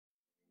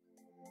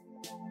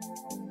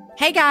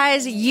Hey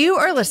guys, you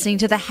are listening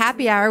to the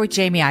Happy Hour with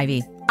Jamie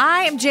Ivey.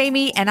 I am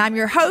Jamie and I'm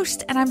your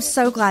host, and I'm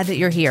so glad that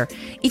you're here.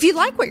 If you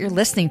like what you're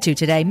listening to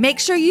today, make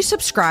sure you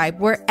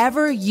subscribe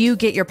wherever you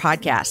get your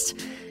podcasts.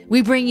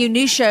 We bring you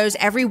new shows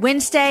every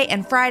Wednesday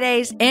and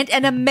Fridays, and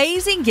an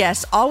amazing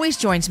guest always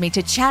joins me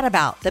to chat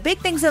about the big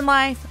things in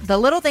life, the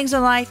little things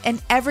in life,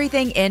 and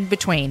everything in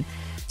between.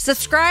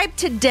 Subscribe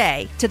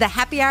today to the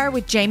Happy Hour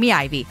with Jamie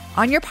Ivey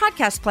on your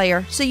podcast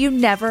player so you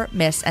never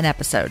miss an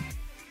episode.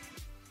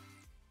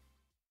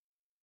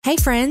 Hey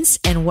friends,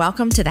 and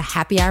welcome to the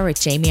Happy Hour with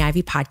Jamie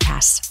Ivey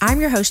podcast. I'm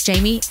your host,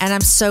 Jamie, and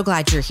I'm so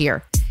glad you're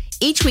here.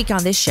 Each week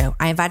on this show,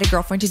 I invite a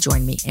girlfriend to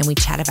join me and we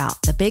chat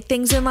about the big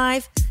things in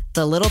life,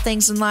 the little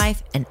things in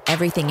life, and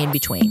everything in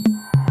between.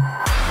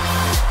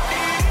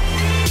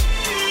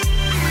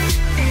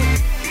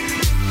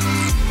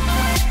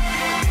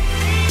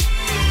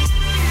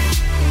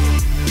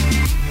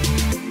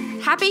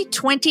 Happy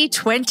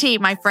 2020,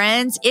 my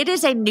friends. It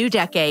is a new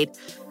decade.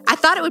 I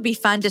thought it would be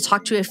fun to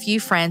talk to a few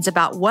friends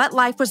about what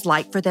life was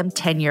like for them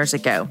 10 years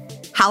ago,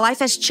 how life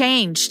has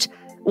changed,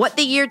 what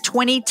the year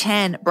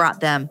 2010 brought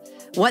them,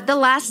 what the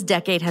last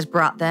decade has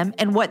brought them,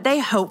 and what they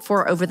hope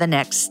for over the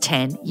next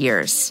 10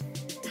 years.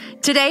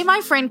 Today,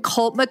 my friend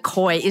Colt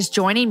McCoy is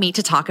joining me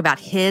to talk about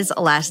his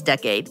last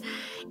decade.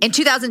 In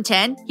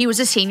 2010, he was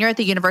a senior at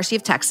the University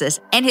of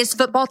Texas, and his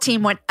football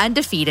team went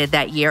undefeated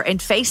that year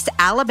and faced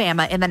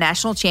Alabama in the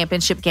national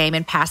championship game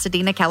in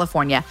Pasadena,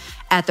 California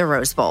at the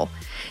Rose Bowl.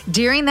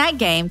 During that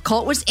game,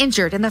 Colt was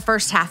injured in the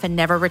first half and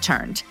never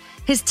returned.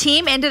 His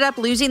team ended up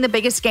losing the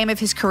biggest game of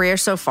his career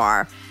so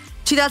far.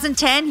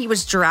 2010, he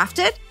was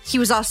drafted. He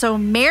was also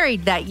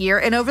married that year,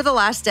 and over the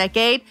last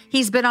decade,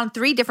 he's been on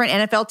 3 different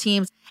NFL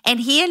teams, and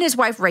he and his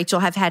wife, Rachel,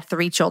 have had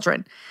 3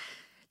 children.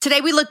 Today,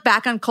 we look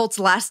back on Colt's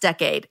last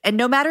decade, and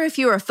no matter if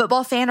you're a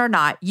football fan or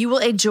not, you will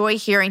enjoy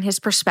hearing his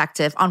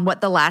perspective on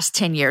what the last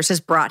 10 years has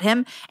brought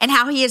him and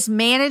how he has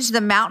managed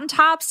the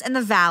mountaintops and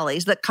the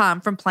valleys that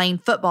come from playing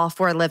football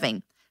for a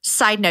living.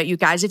 Side note, you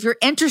guys, if you're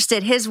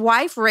interested, his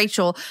wife,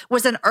 Rachel,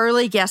 was an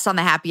early guest on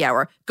the Happy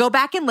Hour. Go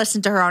back and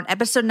listen to her on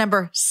episode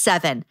number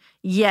 7.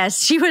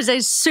 Yes, she was a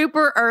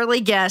super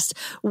early guest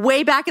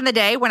way back in the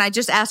day when I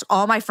just asked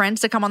all my friends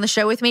to come on the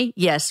show with me.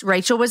 Yes,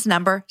 Rachel was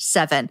number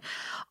 7.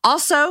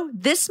 Also,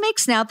 this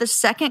makes now the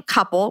second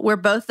couple where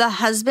both the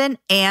husband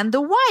and the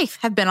wife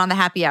have been on the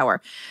Happy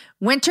Hour.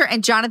 Winter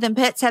and Jonathan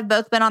Pitts have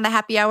both been on the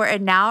Happy Hour,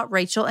 and now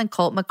Rachel and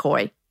Colt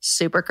McCoy.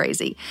 Super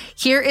crazy.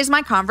 Here is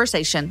my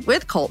conversation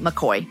with Colt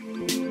McCoy.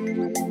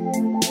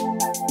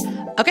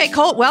 Okay,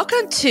 Colt,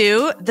 welcome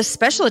to the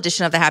special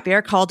edition of the Happy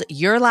Hour called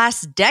Your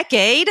Last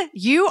Decade.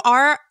 You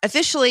are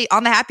officially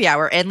on the Happy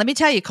Hour. And let me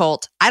tell you,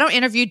 Colt, I don't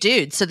interview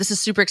dudes, so this is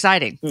super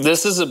exciting.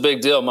 This is a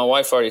big deal. My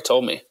wife already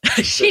told me.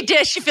 She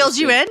did. She filled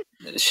you in?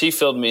 She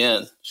filled me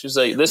in. She was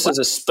like, this is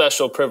a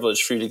special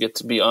privilege for you to get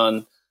to be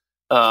on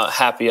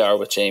Happy Hour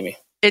with Jamie.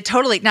 It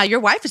totally. Now, your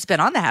wife has been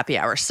on the Happy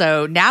Hour,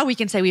 so now we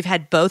can say we've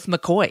had both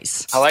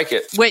McCoys. I like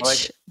it.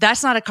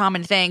 That's not a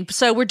common thing.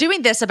 So we're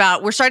doing this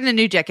we're starting a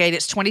new decade.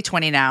 It's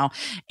 2020 now,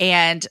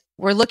 and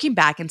we're looking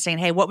back and saying,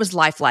 hey, what was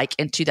life like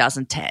in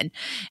 2010?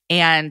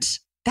 And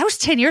that was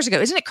 10 years ago.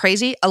 Isn't it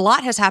crazy? A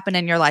lot has happened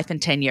in your life in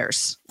 10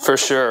 years. For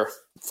sure.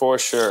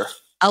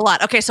 A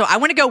lot. Okay, so I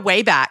want to go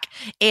way back,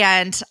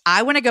 and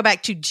I want to go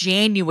back to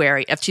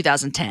January of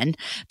 2010,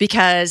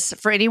 because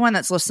for anyone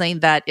that's listening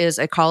that is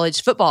a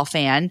college football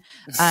fan,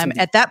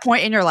 at that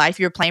point in your life,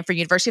 you were playing for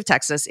University of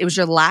Texas. It was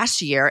your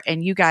last year,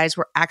 and you guys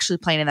were actually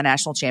playing in the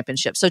national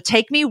championship. So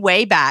take me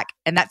way back,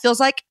 and that feels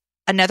like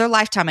another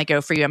lifetime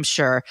ago for you, I'm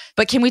sure.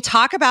 But can we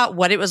talk about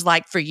what it was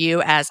like for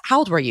you how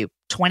old were you?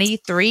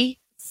 23?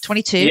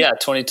 22? Yeah,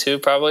 22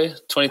 probably.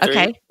 23.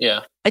 Okay.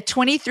 Yeah. A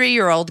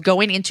 23-year-old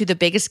going into the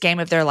biggest game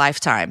of their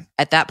lifetime.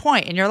 At that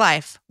point in your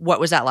life, what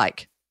was that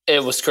like?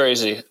 It was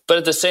crazy. But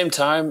at the same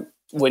time,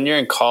 when you're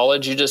in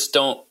college, you just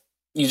don't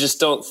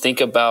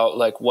think about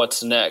like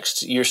what's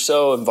next. You're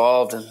so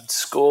involved in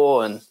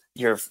school and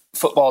your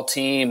football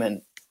team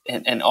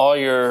and all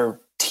your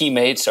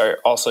teammates are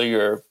also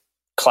your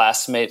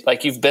classmates.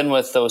 Like you've been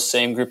with those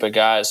same group of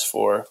guys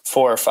for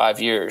 4 or 5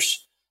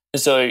 years.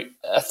 And so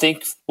I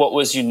think what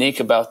was unique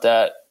about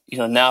that,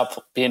 now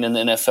being in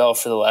the NFL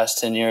for the last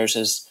 10 years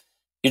is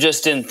you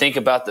just didn't think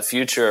about the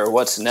future or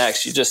what's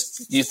next.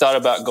 You thought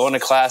about going to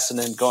class and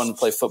then going to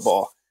play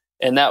football.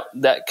 And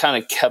that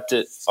kind of kept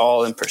it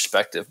all in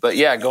perspective. But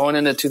yeah, going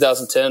into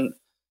 2010,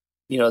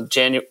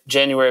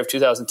 January of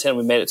 2010,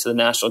 we made it to the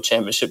national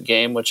championship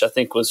game, which I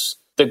think was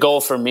the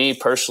goal for me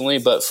personally,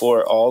 but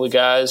for all the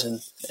guys.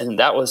 And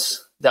that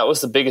was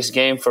the biggest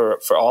game for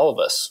all of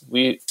us.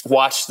 We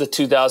watched the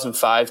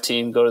 2005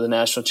 team go to the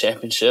national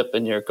championship,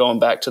 and you're going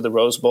back to the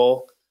Rose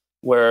Bowl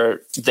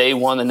where they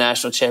won the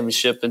national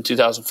championship in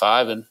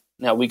 2005. And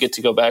now we get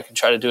to go back and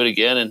try to do it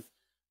again.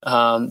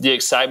 And the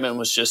excitement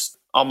was just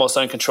almost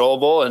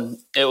uncontrollable. And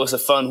it was a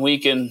fun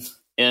week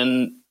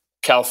in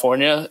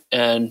California.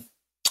 And,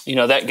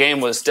 that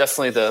game was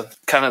definitely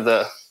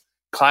the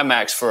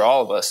climax for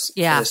all of us.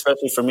 Yeah.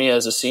 Especially for me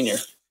as a senior.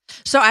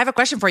 So I have a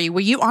question for you.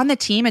 Were you on the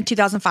team in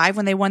 2005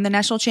 when they won the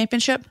national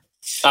championship?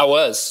 I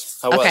was.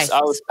 Okay.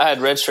 I had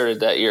redshirted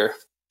that year.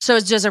 So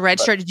it's just a red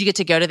shirt. Did you get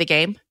to go to the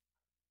game?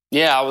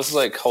 Yeah, I was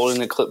like holding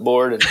the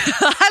clipboard and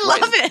I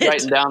love it.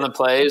 Writing down the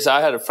plays.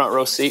 I had a front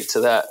row seat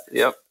to that.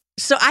 Yep.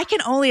 So I can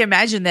only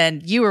imagine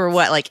then you were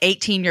like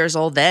 18 years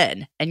old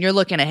then, and you're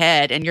looking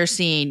ahead and you're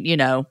seeing,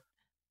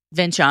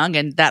 Vince Young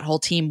and that whole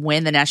team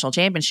win the national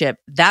championship.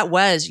 That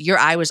was your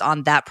eye was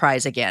on that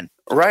prize again.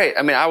 Right.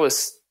 I mean, I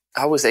was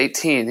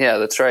 18. Yeah,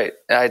 that's right.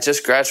 I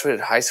just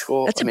graduated high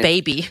school. That's a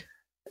baby.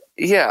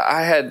 Yeah,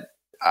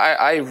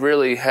 I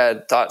really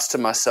had thoughts to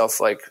myself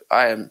like,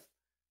 I am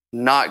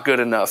not good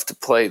enough to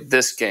play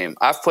this game.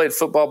 I've played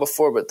football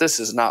before, but this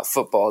is not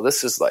football.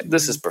 This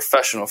is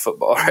professional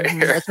football right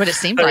here. That's what it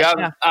seemed like.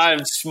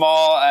 I'm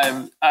small.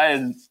 I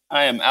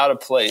am out of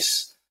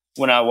place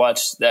when I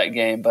watched that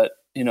game, but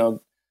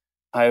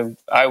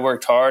I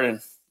worked hard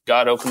and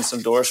God opened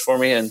some doors for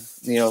me, and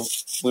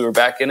we were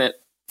back in it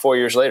 4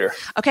 years later.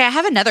 Okay, I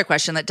have another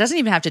question that doesn't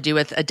even have to do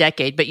with a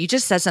decade, but you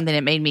just said something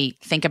that made me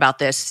think about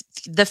this.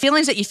 The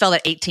feelings that you felt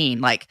at 18,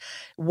 like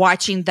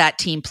watching that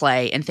team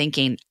play and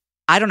thinking,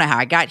 I don't know how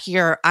I got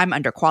here. I'm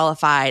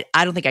underqualified.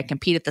 I don't think I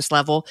compete at this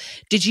level.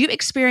 Did you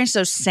experience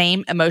those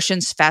same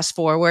emotions fast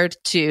forward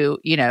to,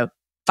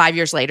 5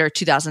 years later,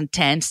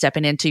 2010,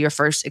 stepping into your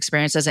first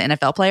experience as an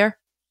NFL player?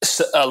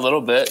 A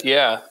little bit,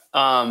 yeah.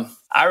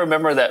 I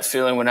remember that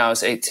feeling when I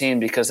was 18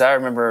 because I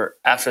remember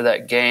after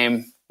that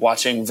game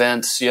watching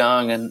Vince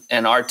Young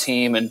and our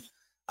team, and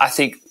I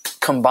think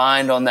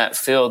combined on that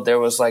field there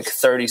was like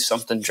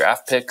 30-something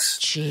draft picks.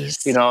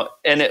 Jeez.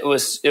 And it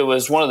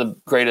was one of the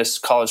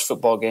greatest college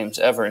football games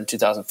ever in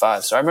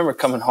 2005. So I remember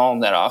coming home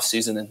that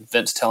offseason and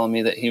Vince telling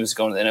me that he was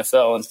going to the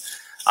NFL, and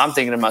I'm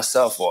thinking to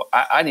myself, well,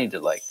 I need to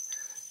like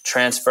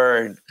transfer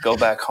and go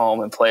back home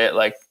and play it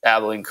like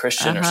Abilene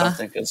Christian or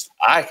something, because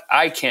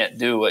I can't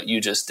do what you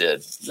just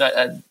did.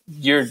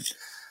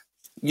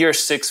 You're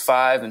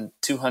 6'5" and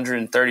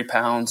 230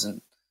 pounds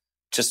and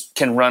just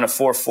can run a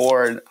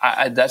 4.4,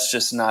 and that's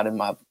just not in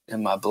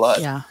my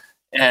blood. Yeah.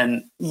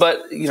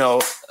 But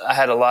I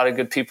had a lot of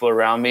good people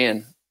around me,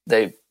 and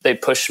they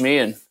pushed me,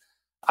 and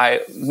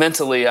I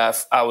mentally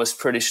was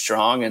pretty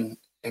strong, and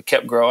it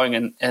kept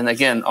growing. And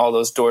again, all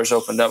those doors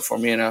opened up for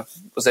me, and I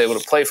was able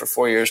to play for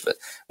 4 years. But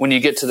when you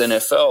get to the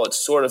NFL,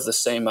 it's sort of the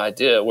same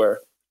idea where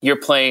you're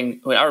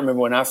playing. I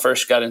remember when I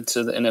first got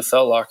into the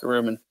NFL locker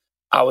room, and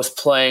I was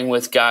playing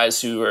with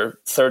guys who were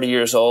 30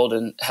 years old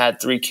and had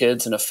 3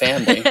 kids and a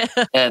family.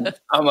 And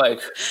I'm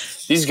like,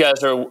 these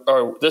guys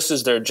are this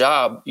is their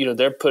job.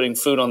 They're putting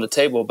food on the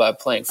table by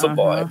playing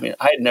football. I mean,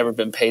 I had never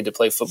been paid to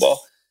play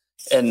football.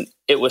 And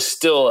it was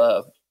still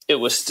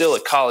a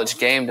college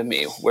game to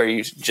me, where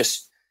you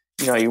just,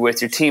 you're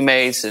with your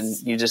teammates and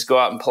you just go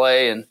out and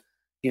play and,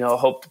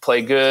 hope to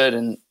play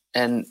good.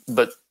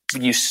 But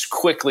you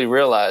quickly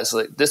realize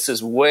like this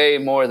is way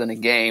more than a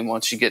game.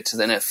 Once you get to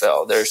the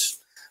NFL, there's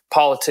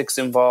politics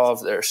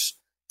involved, there's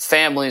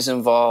families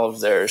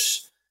involved.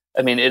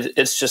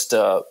 It's just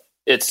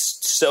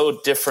it's so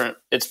different.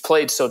 It's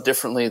played so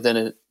differently than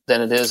it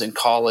is in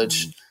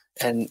college.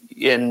 And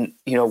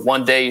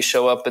one day you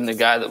show up and the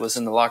guy that was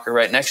in the locker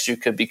right next to you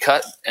could be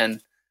cut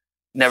and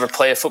never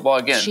play a football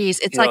again. Jeez,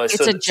 it's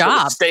a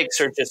job.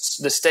 So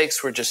the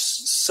stakes were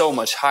just so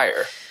much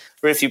higher.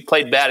 But if you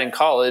played bad in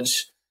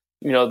college,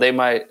 they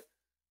might,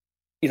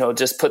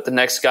 just put the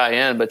next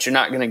guy in, but you're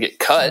not going to get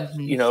cut.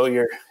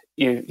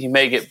 You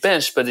may get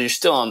benched, but you're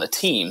still on the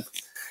team.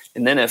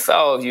 In the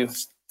NFL, you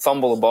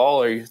fumble a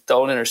ball or you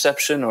throw an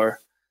interception or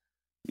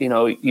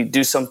you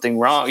do something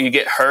wrong, you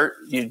get hurt,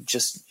 you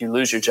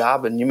lose your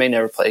job and you may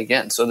never play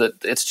again. So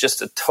that it's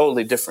just a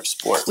totally different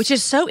sport. Which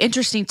is so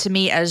interesting to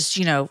me as,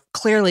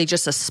 clearly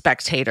just a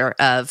spectator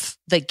of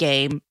the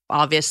game,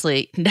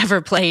 obviously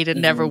never played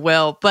and never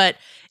will, but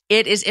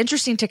it is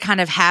interesting to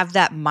kind of have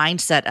that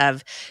mindset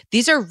of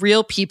these are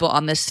real people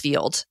on this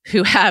field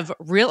who have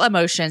real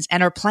emotions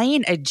and are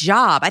playing a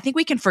job. I think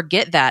we can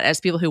forget that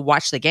as people who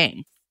watch the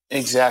game.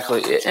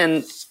 Exactly.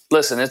 And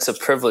listen, it's a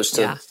privilege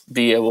to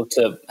be able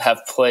to have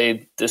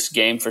played this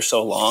game for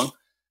so long.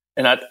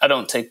 And I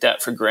don't take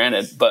that for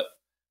granted, but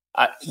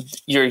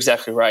you're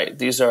exactly right.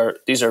 These are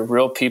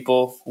real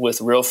people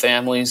with real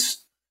families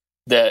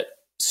that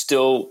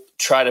still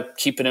try to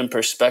keep it in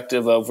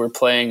perspective of we're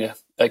playing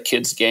a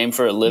kid's game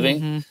for a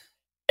living.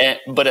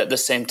 But at the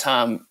same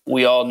time,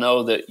 we all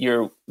know that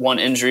you're one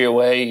injury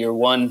away, you're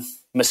one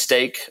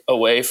mistake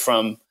away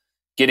from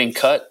getting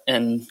cut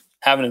and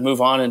having to move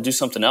on and do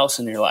something else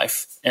in your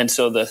life. And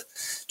so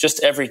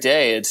just every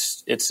day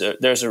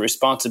there's a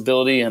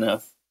responsibility and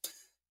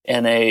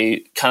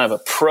a kind of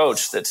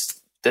approach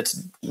that's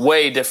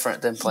way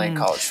different than playing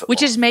college football.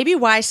 Which is maybe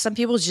why some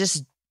people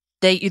just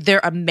they're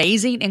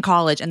amazing in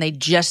college and they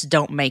just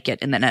don't make it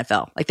in the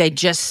NFL. Like they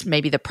just,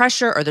 maybe the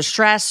pressure or the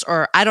stress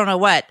or I don't know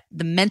what,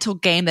 the mental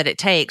game that it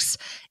takes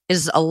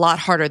is a lot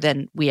harder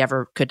than we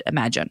ever could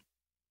imagine.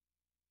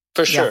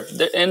 For sure.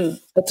 Yeah.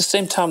 And at the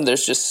same time,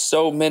 there's just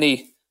so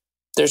many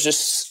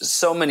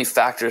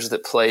factors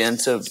that play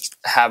into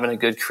having a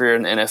good career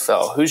in the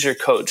NFL. Who's your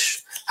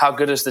coach? How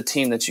good is the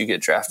team that you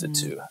get drafted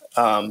to?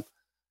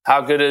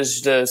 How good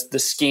is the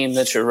scheme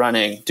that you're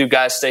running? Do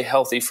guys stay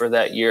healthy for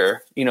that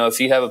year? If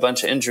you have a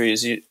bunch of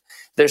injuries,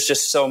 there's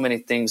just so many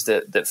things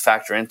that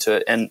factor into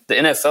it. And the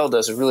NFL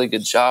does a really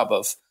good job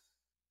of,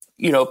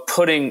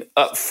 putting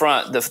up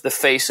front the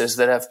faces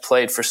that have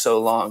played for so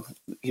long,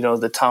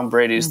 the Tom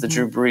Brady's, the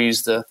Drew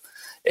Brees,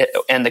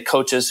 and the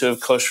coaches who have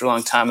coached for a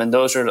long time. And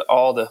those are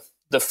all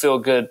the feel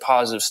good,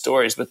 positive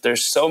stories. But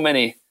there's so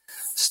many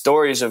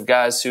stories of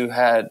guys who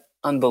had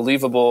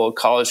unbelievable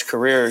college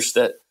careers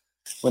that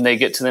when they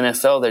get to the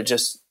NFL, they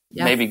just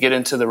maybe get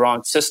into the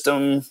wrong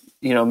system.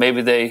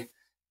 Maybe they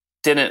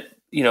didn't,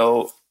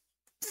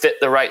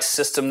 fit the right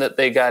system that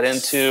they got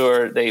into,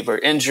 or they were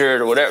injured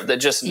or whatever. They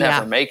just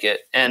never make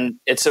it. And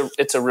it's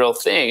a real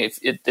thing.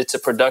 It's a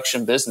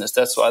production business.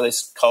 That's why they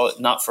call it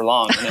not for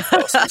long.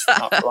 NFL stands for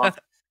not for long.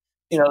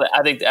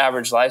 I think the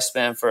average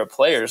lifespan for a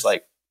player is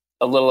like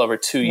a little over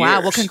 2 years.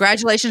 Wow. Well,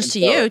 congratulations to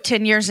you,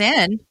 10 years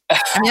in.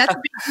 I mean, that's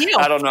a big deal.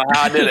 I don't know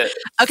how I did it.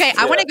 Okay.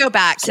 I want to go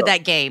back to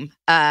that game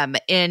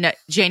in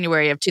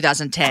January of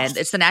 2010.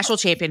 It's the national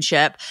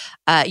championship.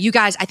 You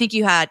guys, I think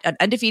you had an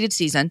undefeated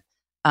season.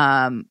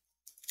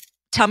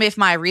 Tell me if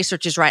my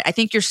research is right. I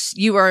think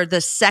you are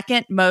the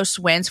second most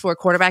wins for a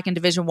quarterback in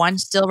Division I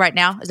still right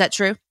now. Is that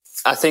true?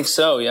 I think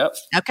so. Yep.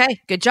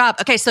 Okay. Good job.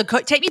 Okay. So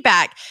take me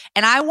back,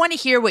 and I want to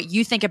hear what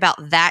you think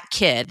about that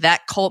kid,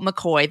 that Colt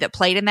McCoy that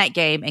played in that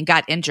game and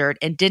got injured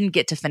and didn't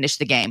get to finish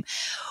the game.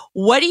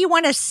 What do you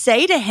want to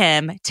say to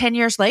him 10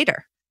 years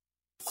later?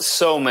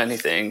 So many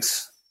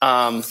things.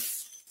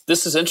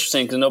 This is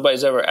interesting because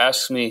nobody's ever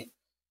asked me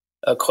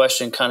a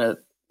question kind of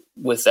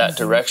with that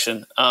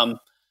direction.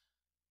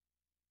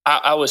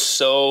 I was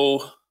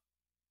so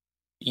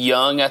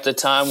young at the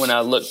time when I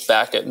look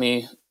back at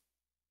me,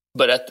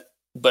 but at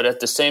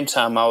the same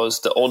time, I was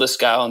the oldest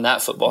guy on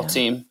that football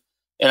team,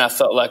 and I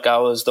felt like I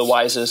was the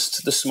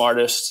wisest, the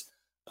smartest.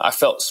 I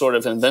felt sort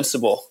of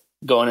invincible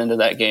going into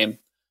that game.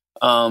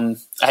 I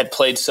had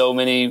played so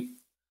many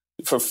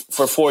for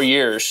 4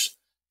 years,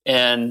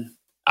 and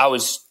I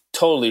was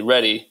totally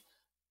ready.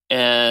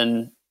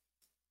 And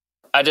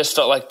I just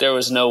felt like there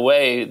was no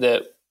way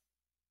that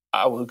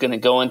I was going to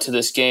go into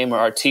this game, or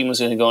our team was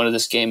going to go into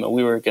this game, and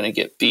we were going to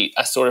get beat.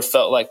 I sort of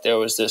felt like there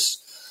was this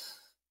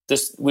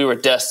we were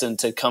destined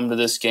to come to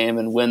this game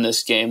and win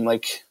this game.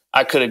 Like,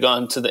 I could have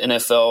gone to the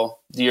NFL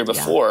the year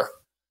before,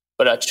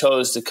 but I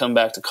chose to come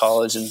back to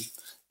college, and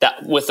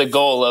that with the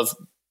goal of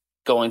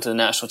going to the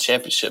national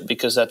championship,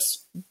 because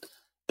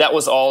that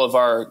was all of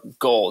our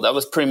goal. That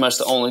was pretty much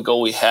the only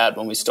goal we had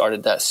when we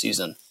started that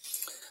season.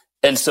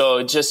 And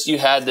so just, you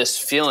had this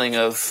feeling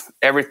of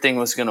everything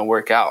was going to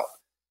work out.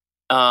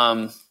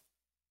 And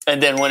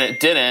then when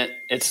it didn't,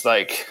 it's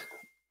like,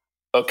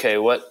 okay,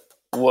 what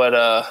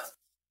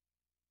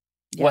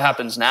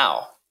happens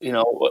now?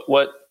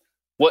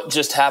 What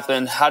just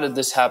happened? How did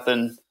this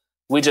happen?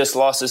 We just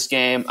lost this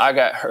game. I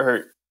got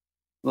hurt.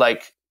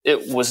 Like,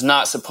 it was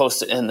not supposed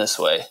to end this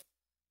way,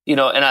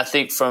 and I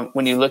think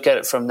when you look at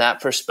it from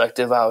that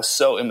perspective, I was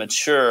so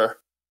immature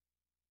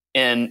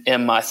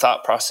in my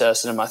thought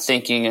process and in my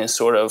thinking and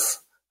sort of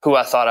who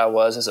I thought I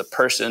was as a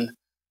person.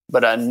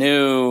 But I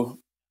knew,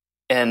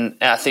 and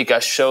I think I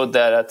showed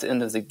that at the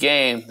end of the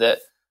game, that,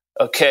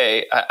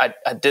 okay,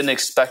 I didn't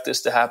expect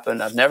this to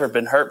happen. I've never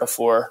been hurt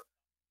before.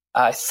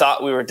 I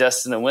thought we were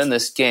destined to win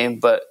this game,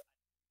 but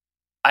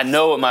I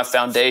know what my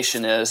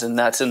foundation is, and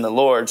that's in the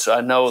Lord. So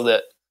I know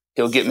that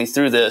He'll get me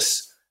through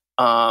this.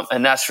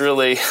 And that's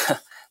really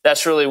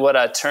what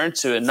I turned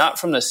to. And not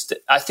from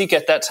I think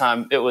at that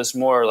time it was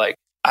more like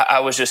I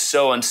was just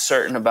so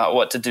uncertain about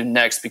what to do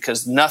next,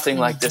 because nothing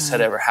like this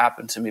had ever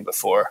happened to me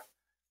before.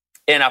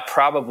 And I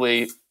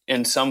probably,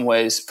 in some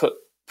ways, put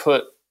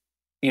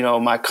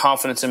my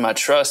confidence and my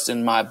trust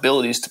in my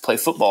abilities to play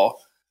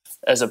football,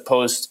 as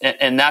opposed,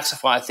 and that's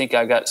why I think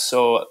I got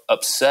so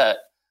upset.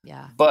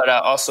 Yeah. But I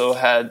also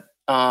had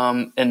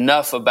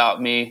enough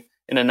about me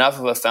and enough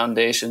of a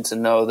foundation to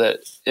know that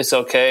it's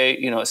okay.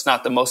 It's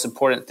not the most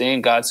important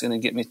thing. God's going to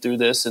get me through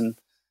this, and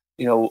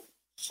we'll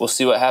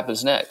see what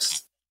happens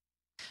next.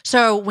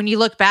 So when you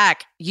look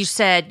back, you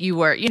said you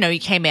were, you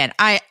came in.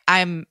 I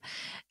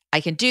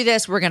can do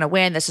this. We're going to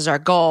win. This is our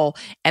goal.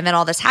 And then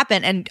all this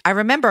happened. And I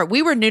remember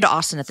we were new to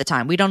Austin at the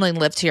time. We'd only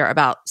lived here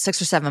about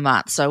 6 or 7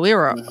 months. So we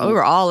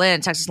were all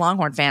in Texas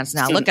Longhorn fans.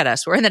 Now look at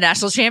us. We're in the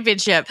national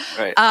championship.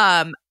 Right.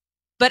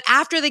 But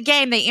after the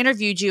game, they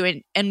interviewed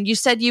you and you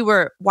said you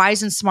were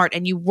wise and smart,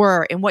 and you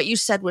were. And what you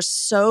said was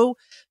so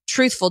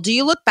truthful. Do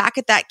you look back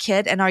at that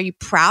kid, and are you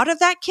proud of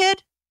that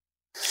kid?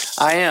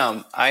 I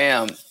am.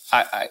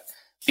 I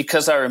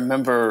because I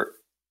remember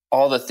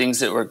all the things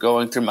that were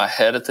going through my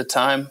head at the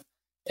time.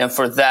 And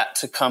for that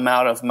to come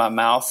out of my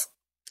mouth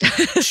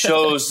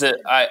shows that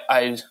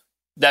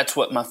that's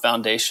what my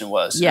foundation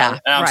was. Yeah.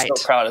 And I'm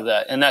so proud of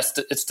that. And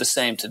it's the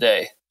same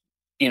today.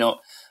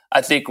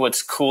 I think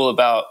what's cool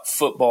about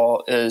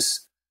football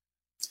is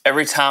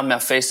every time I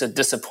face a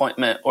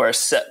disappointment or a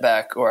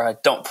setback or I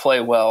don't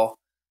play well,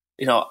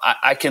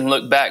 I can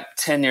look back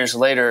 10 years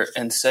later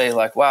and say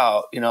like,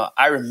 wow,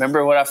 I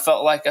remember what I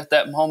felt like at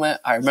that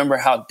moment. I remember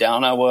how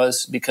down I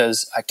was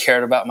because I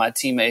cared about my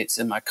teammates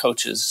and my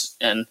coaches.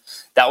 And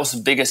that was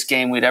the biggest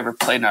game we'd ever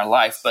played in our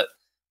life. But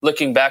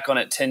looking back on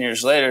it 10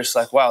 years later, it's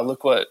like, wow,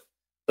 look what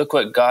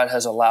God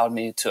has allowed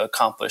me to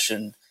accomplish.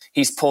 And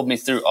he's pulled me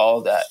through all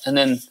of that. And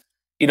then,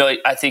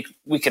 I think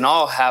we can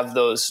all have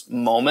those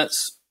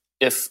moments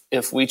if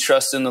we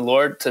trust in the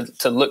Lord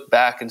to look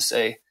back and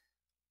say,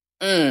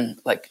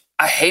 like,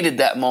 I hated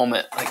that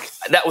moment. Like,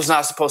 that was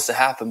not supposed to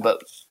happen,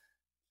 but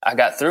I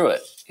got through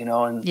it,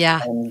 and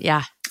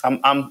yeah.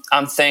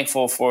 I'm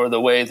thankful for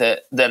the way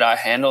that I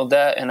handled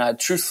that. And I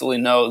truthfully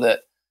know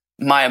that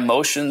my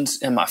emotions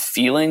and my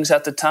feelings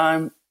at the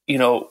time,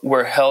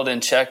 were held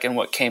in check. And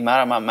what came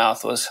out of my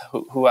mouth was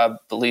who I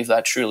believe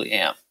I truly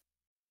am.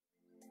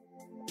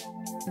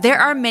 There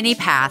are many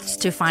paths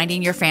to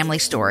finding your family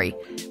story.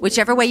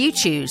 Whichever way you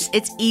choose,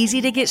 it's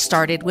easy to get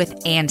started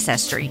with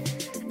Ancestry.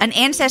 An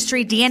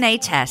Ancestry DNA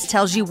test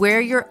tells you where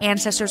your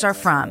ancestors are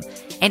from,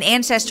 and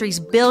Ancestry's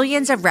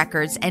billions of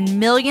records and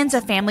millions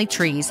of family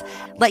trees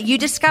let you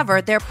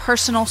discover their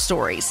personal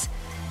stories.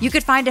 You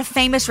could find a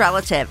famous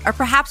relative or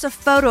perhaps a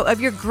photo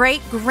of your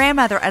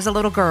great-grandmother as a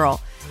little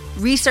girl.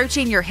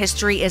 Researching your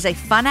history is a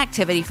fun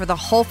activity for the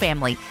whole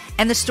family,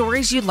 and the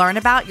stories you learn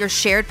about your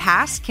shared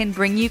past can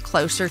bring you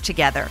closer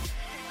together.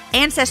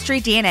 Ancestry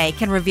DNA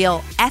can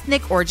reveal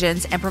ethnic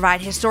origins and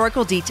provide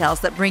historical details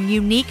that bring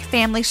unique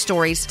family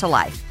stories to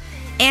life.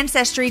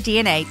 Ancestry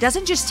DNA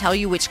doesn't just tell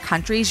you which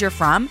countries you're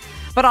from,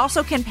 but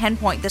also can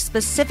pinpoint the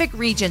specific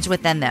regions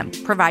within them,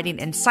 providing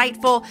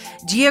insightful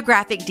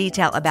geographic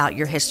detail about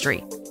your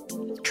history.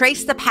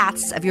 Trace the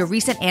paths of your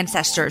recent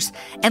ancestors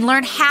and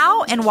learn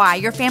how and why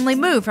your family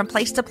moved from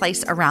place to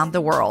place around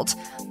the world.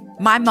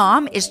 My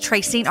mom is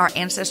tracing our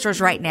ancestors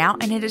right now,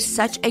 and it is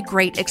such a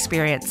great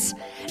experience.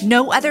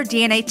 No other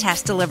DNA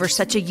test delivers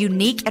such a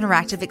unique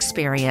interactive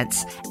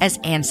experience as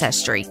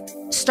Ancestry.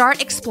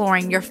 Start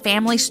exploring your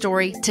family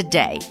story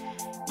today.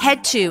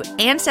 Head to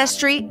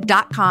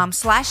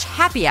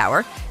Ancestry.com/happy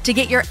hour to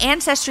get your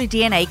Ancestry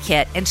DNA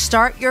kit and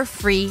start your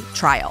free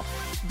trial.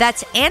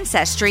 That's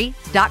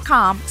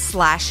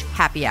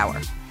Ancestry.com/happy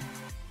hour.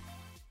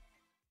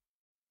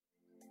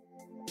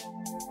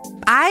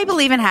 I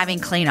believe in having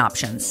clean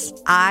options.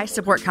 I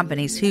support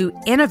companies who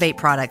innovate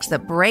products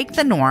that break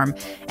the norm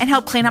and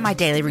help clean up my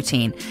daily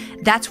routine.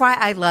 That's why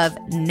I love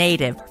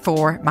Native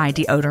for my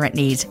deodorant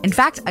needs. In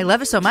fact, I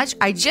love it so much,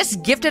 I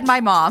just gifted my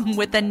mom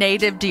with a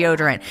Native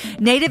deodorant.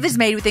 Native is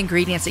made with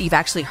ingredients that you've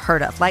actually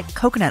heard of, like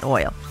coconut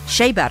oil,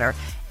 shea butter,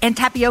 and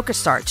tapioca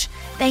starch.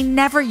 They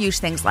never use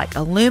things like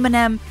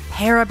aluminum,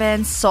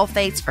 parabens,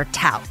 sulfates, or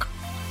talc.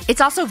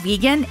 It's also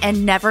vegan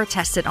and never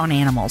tested on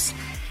animals.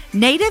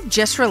 Native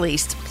just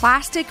released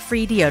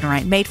plastic-free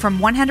deodorant made from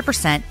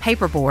 100%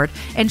 paperboard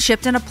and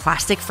shipped in a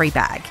plastic-free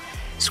bag.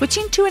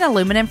 Switching to an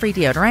aluminum-free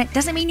deodorant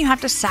doesn't mean you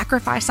have to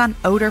sacrifice on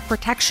odor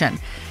protection.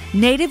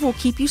 Native will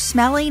keep you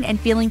smelling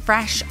and feeling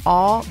fresh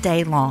all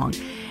day long.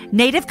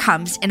 Native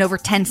comes in over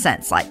 10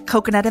 scents like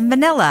coconut and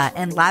vanilla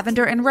and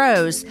lavender and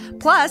rose,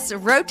 plus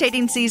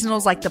rotating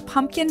seasonals like the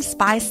pumpkin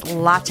spice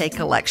latte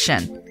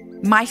collection.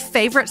 My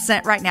favorite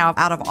scent right now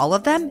out of all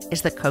of them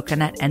is the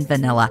coconut and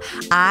vanilla.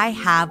 I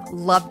have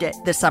loved it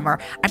this summer.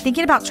 I'm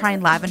thinking about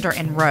trying lavender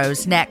and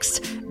rose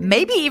next.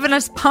 Maybe even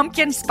a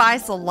pumpkin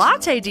spice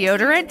latte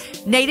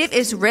deodorant. Native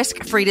is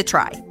risk-free to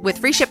try with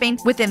free shipping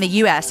within the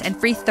U.S. and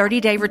free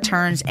 30-day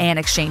returns and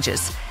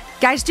exchanges.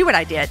 Guys, do what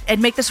I did and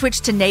make the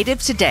switch to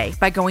Native today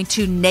by going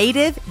to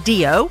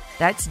nativedeo,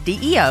 that's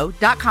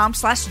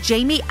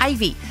DEO.com/Jamie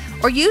Ivey,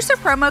 or use the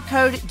promo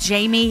code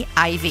Jamie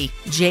Ivey,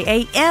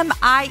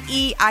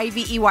 JAMIEIVEY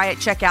at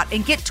checkout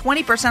and get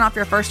 20% off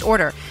your first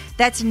order.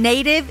 That's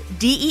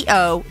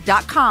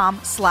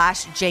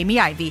nativedeo.com/Jamie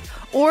Ivey,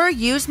 or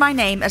use my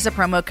name as a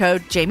promo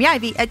code Jamie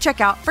Ivey at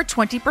checkout for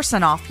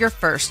 20% off your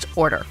first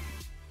order.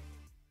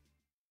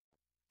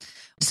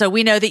 So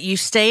we know that you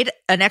stayed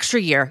an extra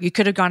year. You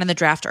could have gone in the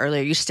draft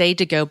earlier. You stayed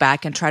to go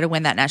back and try to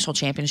win that national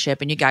championship,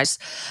 and you guys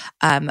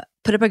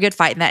put up a good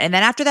fight in that. And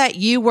then after that,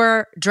 you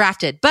were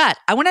drafted. But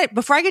I want to,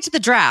 before I get to the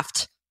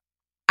draft,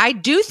 I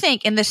do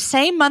think in the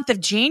same month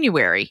of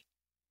January,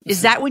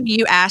 is that when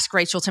you asked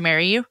Rachel to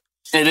marry you?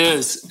 It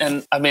is.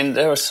 And I mean,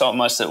 there was so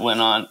much that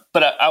went on.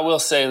 But I will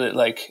say that,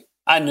 like,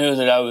 I knew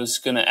that I was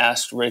going to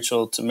ask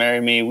Rachel to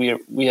marry me.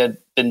 We had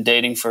been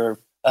dating for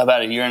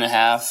about a year and a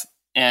half,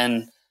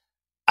 and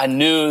I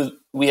knew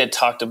we had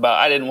talked about,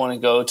 I didn't want to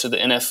go to the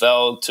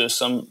NFL to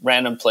some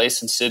random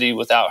place and city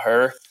without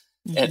her.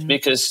 Mm-hmm. And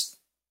because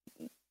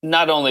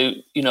not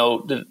only,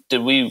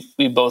 did we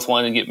both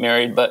want to get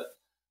married, but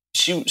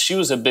she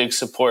was a big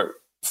support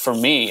for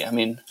me. I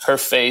mean, her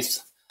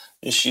faith,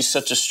 she's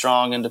such a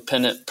strong,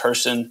 independent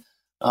person.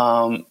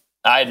 I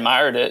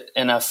admired it,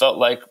 and I felt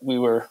like we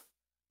were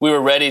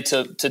ready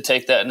to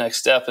take that next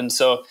step. And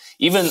so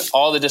even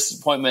all the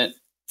disappointment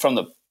from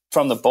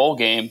the bowl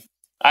game,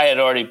 I had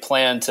already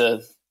planned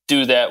to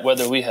do that,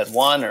 whether we had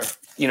won or,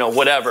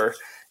 whatever.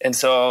 And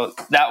so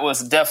that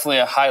was definitely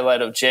a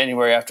highlight of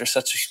January after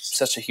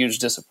such a huge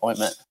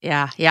disappointment.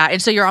 Yeah. Yeah.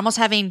 And so you're almost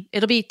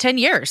it'll be 10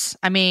 years.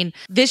 I mean,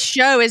 this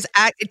show is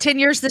 10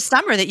 years this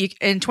summer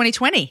in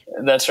 2020.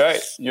 That's right.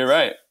 You're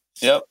right.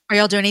 Yep. Are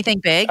y'all doing anything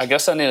big? I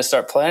guess I need to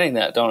start planning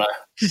that, don't I?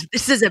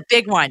 This is a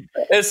big one.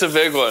 It's a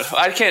big one.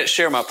 I can't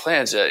share my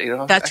plans yet,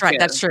 That's right.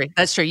 That's true.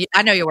 That's true.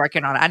 I know you're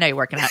working on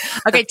it.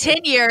 Okay.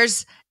 10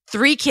 years,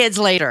 3 kids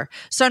later.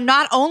 So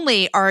not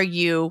only are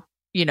you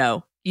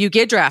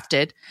get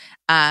drafted,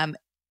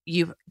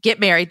 you get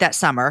married that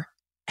summer,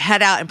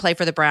 head out and play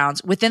for the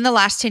Browns. Within the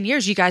last 10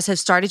 years, you guys have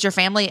started your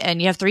family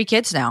and you have 3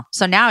 kids now.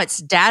 So now it's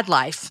dad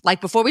life.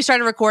 Like before we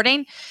started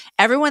recording,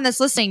 everyone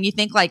that's listening, you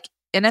think like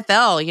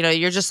NFL,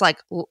 you're just like,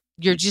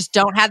 you just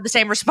don't have the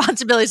same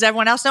responsibilities as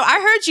everyone else. No, I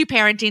heard you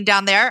parenting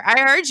down there.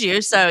 I heard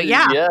you. So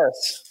yeah.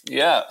 Yes.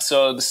 Yeah.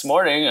 So this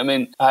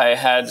morning, I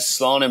had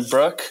Sloan and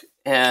Brooke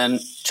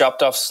and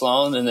dropped off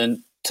Sloan and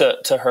then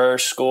to her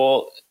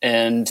school,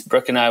 and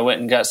Brooke and I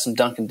went and got some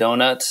Dunkin'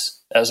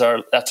 Donuts that's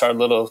our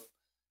little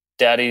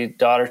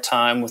daddy-daughter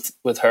time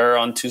with her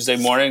on Tuesday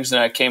mornings. And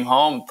I came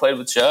home, played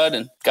with Judd,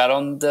 and got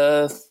on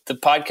the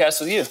podcast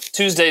with you.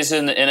 Tuesdays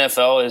in the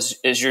NFL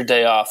is your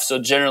day off. So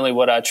generally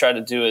what I try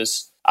to do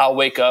is I'll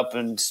wake up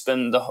and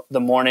spend the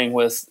morning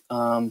with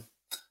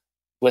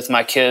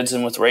my kids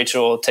and with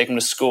Rachel, take them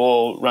to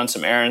school, run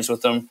some errands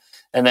with them.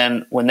 And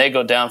then when they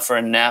go down for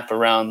a nap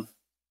around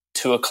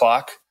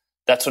 2:00,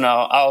 that's when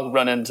I'll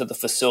run into the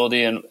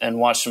facility and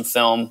watch some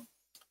film,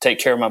 take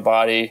care of my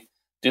body,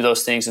 do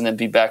those things, and then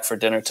be back for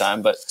dinner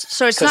time. But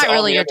so it's not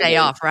really your day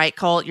off, right,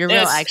 Colt? You're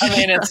real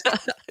actually.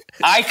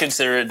 I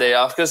consider it a day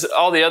off because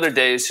all the other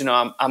days,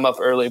 I'm up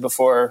early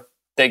before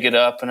they get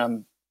up, and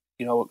I'm,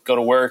 go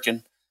to work,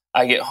 and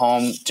I get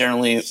home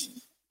generally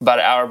about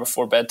an hour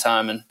before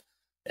bedtime,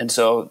 and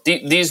so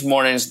these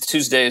mornings,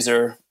 Tuesdays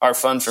are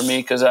fun for me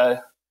because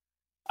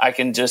I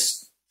can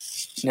just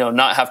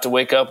not have to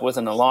wake up with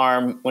an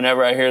alarm.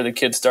 Whenever I hear the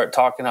kids start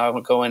talking,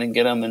 I'll go in and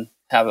get them and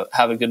have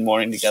a good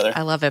morning together.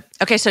 I love it.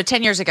 Okay, so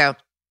 10 years ago,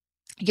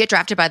 you get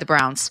drafted by the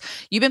Browns.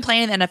 You've been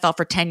playing in the NFL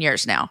for 10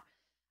 years now.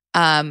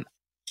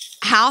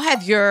 How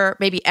have your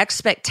maybe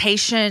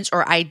expectations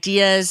or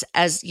ideas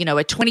as, a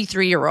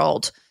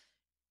 23-year-old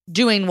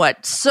doing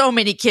what so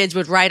many kids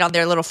would write on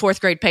their little 4th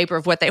grade paper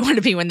of what they want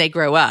to be when they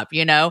grow up,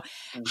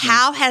 Mm-hmm.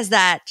 How has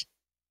that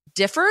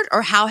differed,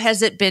 or how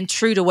has it been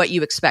true to what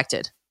you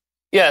expected?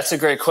 Yeah, it's a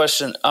great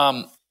question.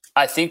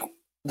 I think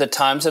the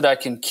times that I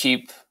can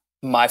keep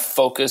my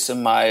focus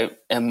and my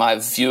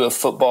view of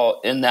football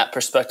in that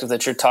perspective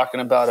that you're talking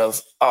about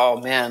of,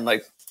 oh man,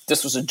 like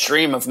this was a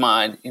dream of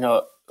mine.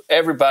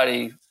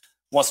 Everybody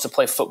wants to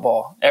play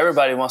football.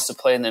 Everybody wants to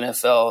play in the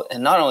NFL.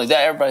 And not only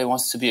that, everybody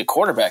wants to be a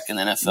quarterback in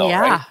the NFL, yeah.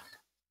 Right?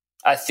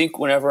 I think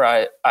whenever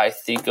I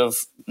think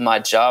of my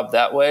job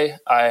that way,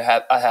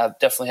 I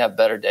definitely have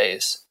better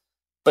days.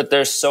 But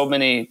there's so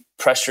many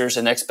pressures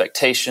and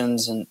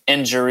expectations and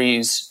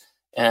injuries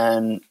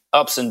and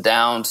ups and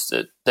downs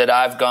that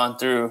I've gone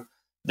through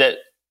that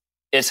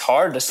it's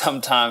hard to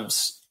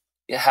sometimes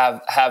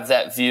have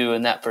that view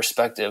and that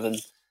perspective.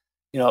 And,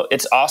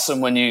 it's awesome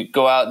when you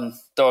go out and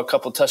throw a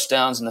couple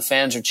touchdowns and the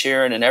fans are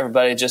cheering and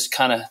everybody just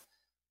kind of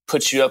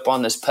puts you up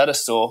on this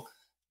pedestal.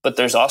 But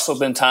there's also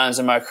been times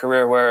in my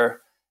career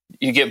where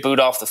you get booed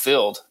off the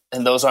field,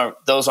 and those aren't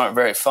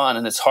very fun.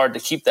 And it's hard to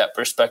keep that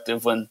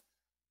perspective when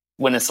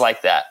it's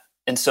like that.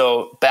 And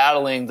so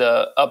battling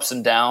the ups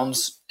and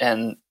downs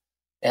and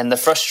the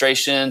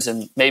frustrations,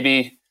 and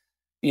maybe,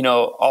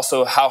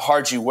 also how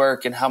hard you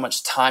work and how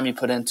much time you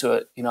put into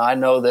it. I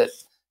know that,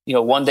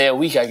 one day a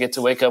week I get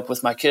to wake up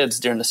with my kids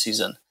during the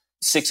season.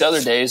 6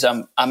 other days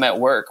I'm at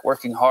work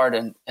working hard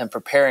and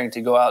preparing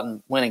to go out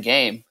and win a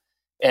game.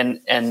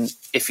 And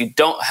if you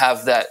don't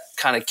have that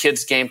kind of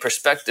kids game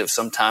perspective,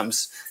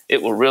 sometimes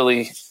it will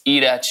really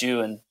eat at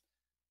you and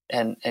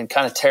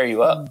kind of tear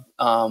you up.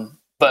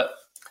 But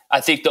I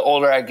think the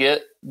older I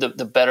get,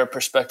 the better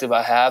perspective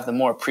I have, the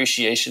more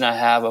appreciation I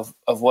have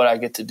of what I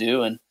get to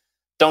do. And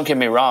don't get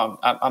me wrong,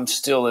 I'm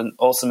still an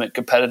ultimate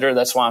competitor.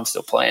 That's why I'm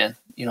still playing.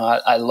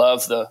 I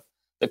love the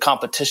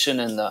competition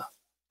and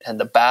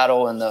the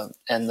battle and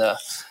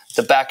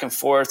the back and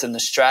forth and the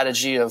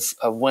strategy of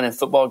winning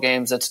football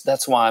games.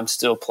 That's why I'm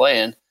still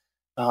playing.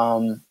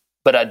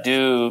 But I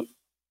do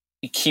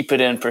keep it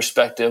in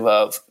perspective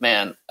of,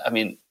 man,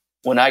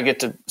 when I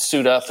get to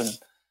suit up and,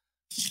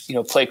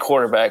 play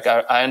quarterback,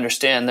 I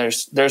understand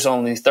there's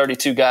only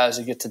 32 guys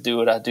that get to do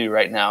what I do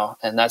right now.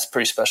 And that's a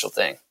pretty special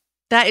thing.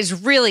 That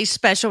is really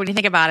special when you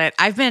think about it.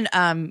 I've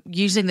been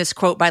using this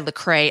quote by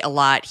Lecrae a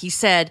lot. He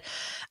said,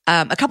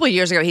 a couple of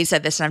years ago, he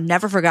said this, and I've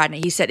never forgotten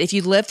it. He said, if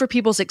you live for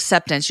people's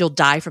acceptance, you'll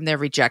die from their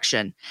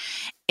rejection.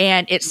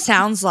 And it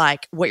sounds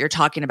like what you're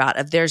talking about.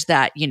 If there's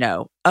that,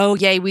 oh,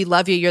 yay, we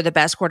love you. You're the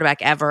best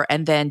quarterback ever.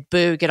 And then,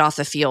 boo, get off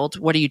the field.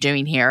 What are you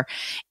doing here?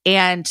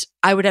 And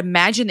I would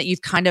imagine that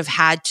you've kind of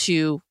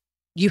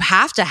you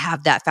have to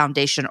have that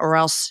foundation, or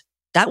else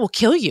that will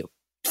kill you.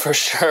 For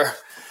sure.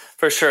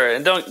 For sure.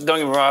 And don't get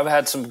me wrong, I've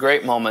had some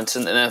great moments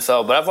in the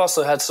NFL, but I've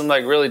also had some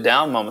like really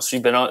down moments.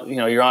 You've been on,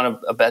 you're on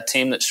a bad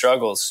team that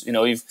struggles.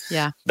 You've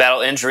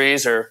battled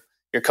injuries, or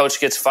your coach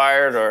gets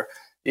fired, or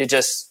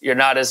you're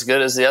not as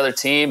good as the other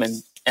team.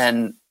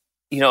 And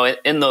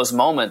in those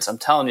moments, I'm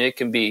telling you, it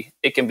can be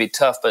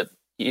tough, but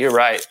you're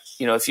right.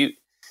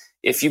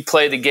 If you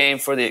play the game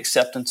for the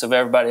acceptance of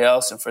everybody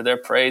else and for their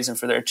praise and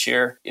for their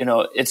cheer,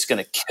 it's going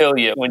to kill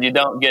you when you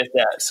don't get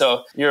that.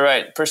 So you're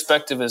right.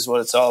 Perspective is what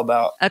it's all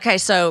about. Okay.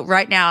 So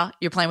right now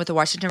you're playing with the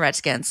Washington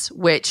Redskins,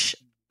 which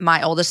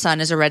my oldest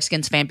son is a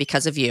Redskins fan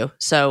because of you.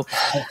 So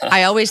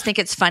I always think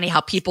it's funny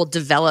how people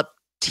develop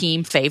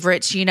team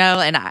favorites,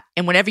 and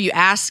whenever you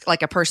ask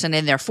like a person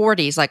in their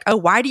 40s, like, oh,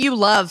 why do you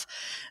love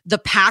the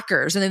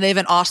Packers? And then they live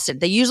in Austin.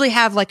 They usually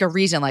have like a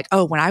reason, like,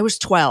 oh, when I was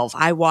 12,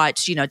 I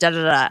watched, da da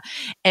da.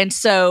 And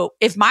so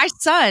if my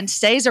son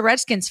stays a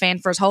Redskins fan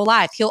for his whole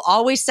life, he'll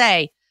always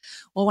say,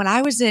 well, when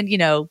I was in,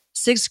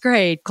 sixth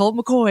grade, Colt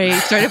McCoy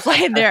started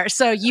playing there.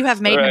 So you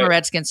have made him a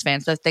Redskins fan.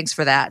 So thanks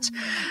for that.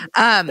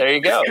 There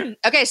you go.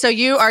 Okay. So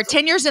you are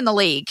 10 years in the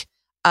league.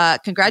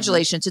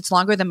 Congratulations. It's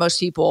longer than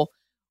most people.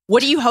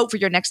 What do you hope for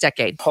your next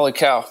decade? Holy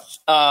cow.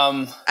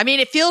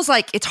 It feels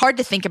like it's hard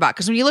to think about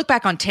because when you look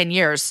back on 10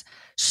 years,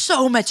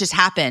 so much has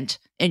happened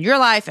in your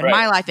life and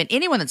my life and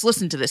anyone that's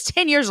listened to this.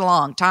 10 years is a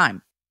long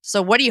time.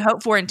 So what do you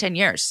hope for in 10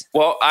 years?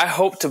 Well, I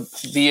hope to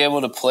be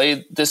able to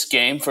play this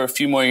game for a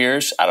few more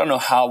years. I don't know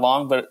how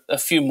long, but a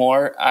few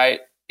more.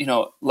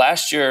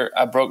 Last year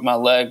I broke my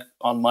leg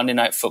on Monday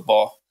Night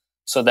Football.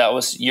 So that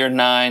was year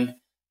 9.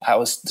 I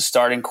was the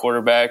starting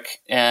quarterback,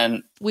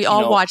 and we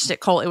all watched it,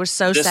 Colt. It was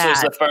so sad.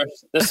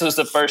 This was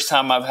the first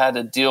time I've had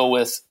to deal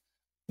with,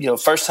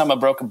 first time I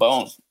broke a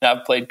bone.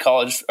 I've played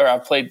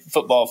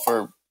football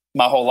for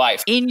my whole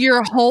life. In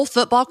your whole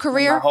football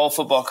career? My whole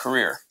football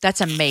career.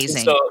 That's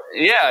amazing. So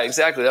yeah,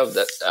 exactly.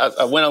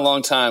 I went a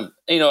long time.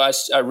 I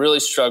really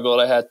struggled.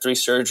 I had 3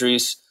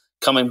 surgeries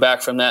coming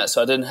back from that,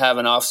 so I didn't have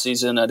an off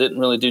season. I didn't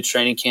really do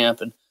training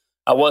camp, and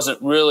I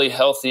wasn't really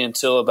healthy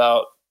until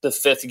about the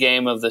 5th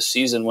game of the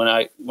season when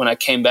I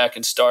came back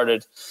and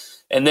started.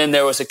 And then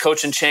there was a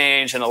coaching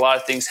change and a lot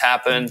of things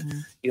happened.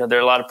 Mm-hmm. There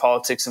are a lot of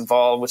politics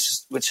involved,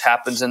 which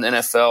happens in the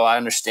NFL. I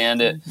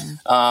understand it.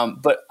 Mm-hmm.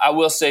 But I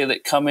will say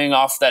that coming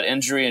off that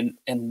injury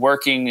and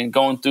working and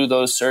going through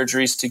those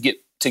surgeries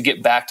to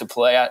get back to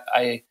play,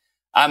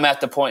 I'm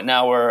at the point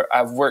now where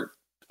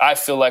I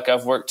feel like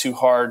I've worked too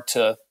hard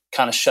to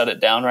kind of shut it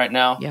down right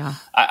now. Yeah.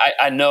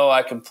 I know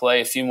I can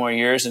play a few more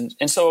years.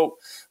 And so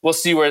we'll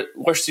see where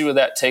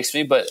that takes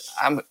me, but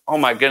oh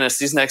my goodness,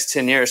 these next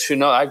 10 years, who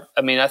knows?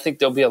 I think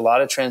there'll be a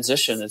lot of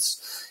transition.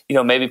 It's,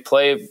 maybe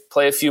play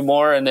a few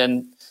more, and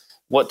then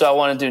what do I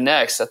want to do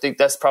next? I think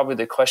that's probably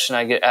the question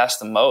I get asked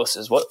the most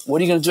is what are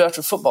you going to do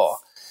after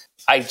football?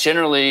 I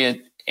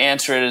generally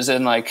answer it as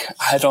in like,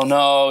 I don't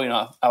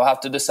know, I'll have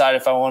to decide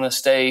if I want to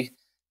stay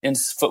in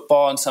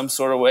football in some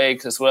sort of way,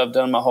 because it's what I've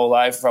done my whole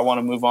life, if I want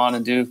to move on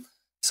and do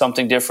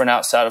something different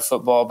outside of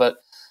football. But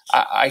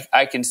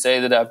I can say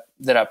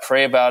that I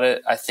pray about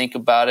it. I think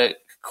about it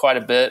quite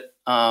a bit.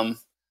 But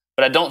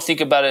I don't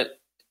think about it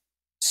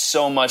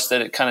so much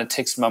that it kind of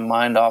takes my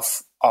mind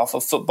off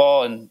of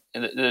football and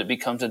it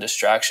becomes a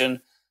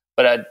distraction.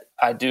 But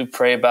I do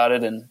pray about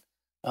it. And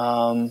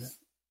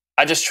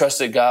I just trust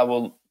that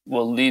God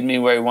will lead me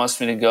where he wants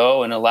me to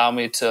go and allow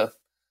me to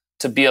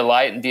be a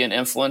light and be an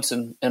influence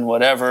in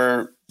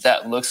whatever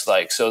that looks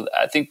like. So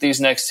I think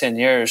these next 10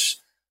 years,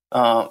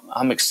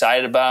 I'm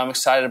excited about. I'm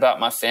excited about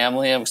my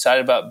family. I'm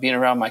excited about being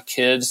around my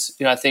kids.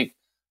 I think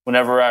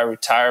whenever I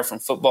retire from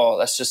football,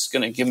 that's just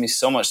going to give me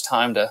so much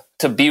time to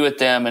be with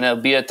them, and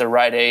it'll be at the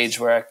right age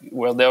where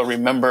they'll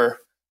remember,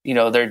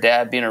 their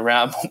dad being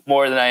around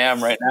more than I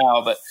am right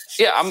now. But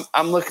yeah,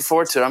 I'm looking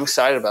forward to it. I'm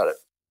excited about it.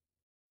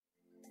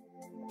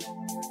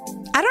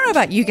 I don't know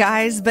about you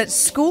guys, but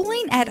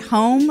schooling at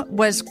home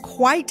was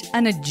quite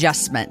an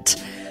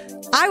adjustment.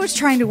 I was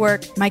trying to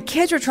work. My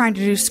kids were trying to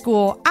do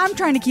school. I'm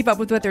trying to keep up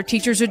with what their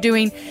teachers are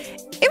doing.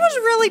 It was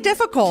really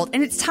difficult.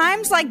 And it's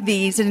times like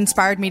these that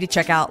inspired me to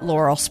check out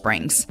Laurel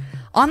Springs.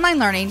 Online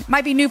learning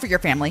might be new for your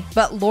family,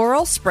 but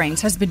Laurel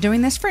Springs has been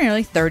doing this for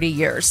nearly 30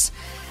 years.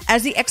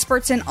 As the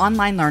experts in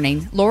online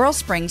learning, Laurel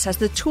Springs has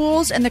the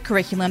tools and the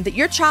curriculum that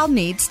your child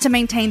needs to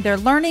maintain their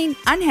learning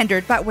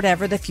unhindered by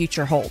whatever the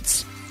future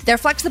holds. Their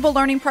flexible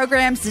learning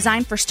programs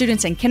designed for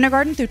students in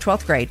kindergarten through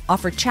 12th grade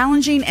offer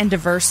challenging and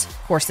diverse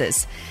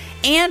courses.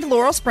 And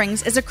Laurel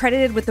Springs is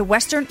accredited with the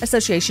Western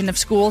Association of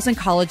Schools and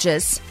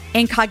Colleges,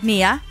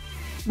 Incognia,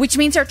 which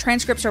means their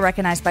transcripts are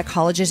recognized by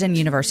colleges and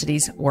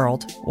universities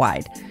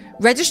worldwide.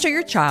 Register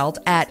your child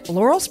at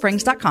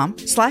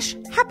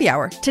laurelsprings.com/happy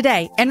hour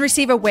today and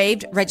receive a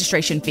waived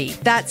registration fee.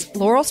 That's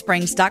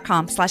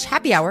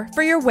laurelsprings.com/happy hour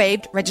for your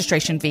waived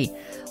registration fee.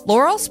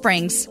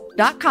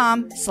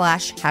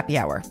 laurelsprings.com/happy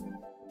hour.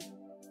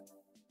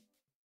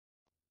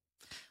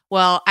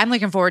 Well, I'm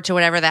looking forward to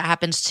whatever that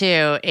happens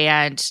too.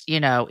 And,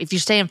 if you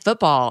stay in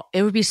football,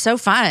 it would be so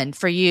fun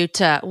for you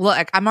to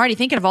look. I'm already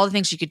thinking of all the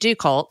things you could do,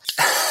 Colt.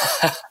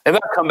 If I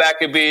come back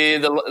and be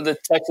the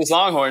Texas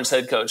Longhorns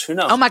head coach, who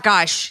knows? Oh my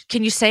gosh.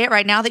 Can you say it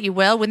right now that you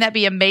will? Wouldn't that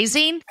be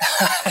amazing?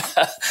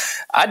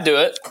 I'd do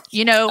it.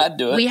 I'd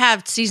do it. We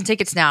have season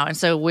tickets now. And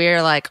so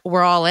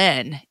we're all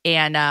in.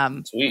 And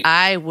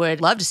I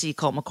would love to see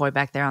Colt McCoy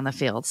back there on the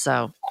field.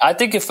 So I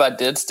think if I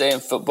did stay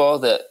in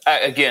football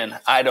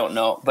I don't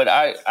know, but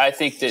I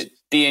think that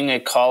being a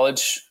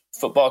college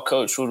football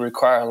coach would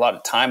require a lot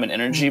of time and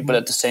energy, but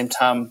at the same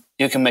time,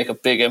 you can make a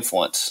big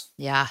influence.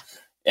 Yeah.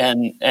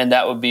 And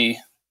that would be,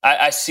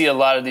 I see a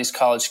lot of these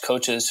college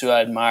coaches who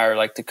I admire,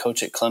 like the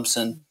coach at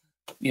Clemson.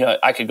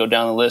 I could go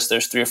down the list.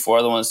 There's 3 or 4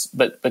 other ones,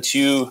 but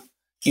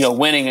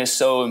winning is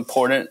so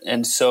important.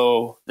 And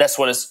so that's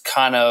what it's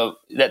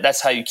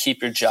that's how you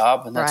keep your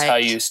job, and that's how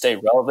you stay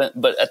relevant.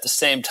 But at the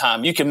same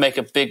time, you can make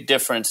a big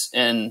difference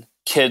in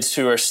kids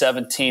who are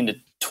 17 to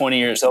 20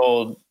 years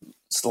old.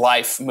 It's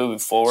life moving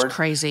forward. It's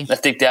crazy. I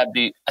think that'd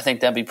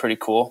be pretty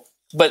cool.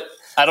 But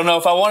I don't know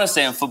if I want to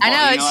stay in football.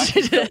 I know. I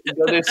could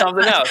go do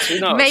something else. Who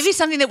knows? Maybe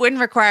something that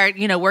wouldn't require,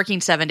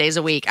 working 7 days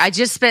a week. I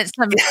just spent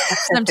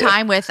some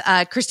time with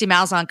Coach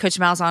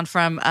Malzahn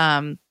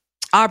from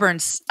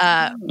Auburn's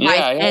wife,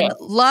 and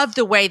loved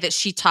the way that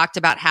she talked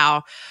about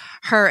how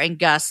her and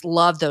Gus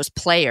love those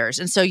players.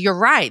 And so you're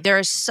right. There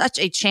is such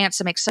a chance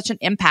to make such an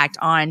impact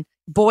on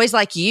boys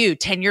like you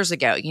 10 years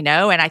ago,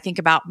 and I think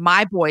about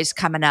my boys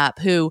coming up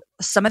who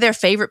some of their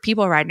favorite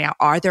people right now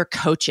are their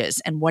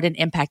coaches, and what an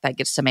impact that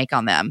gets to make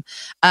on them.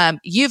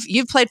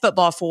 You've played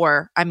football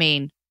for,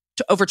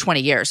 over 20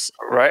 years.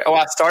 Right. Oh,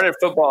 I started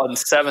football in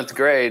 7th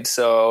grade.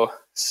 So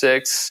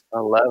 6,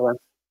 11.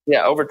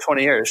 Yeah. Over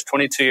 20 years,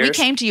 22 years. We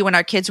came to you when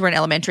our kids were in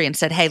elementary and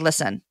said, hey,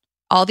 listen,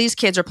 all these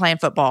kids are playing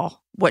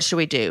football. What should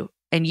we do?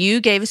 And you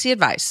gave us the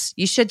advice.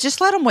 You should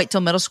just let them wait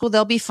till middle school.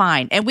 They'll be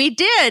fine. And we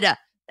did.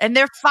 And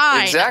they're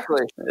fine.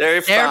 Exactly.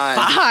 They're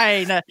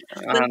fine. I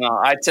don't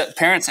know.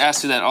 Parents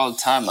ask me that all the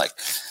time. Like,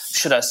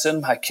 should I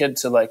send my kid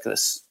to like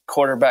this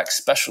quarterback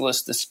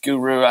specialist, this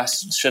guru?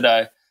 Should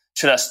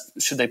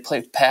they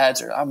play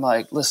pads? Or I'm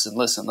like, listen,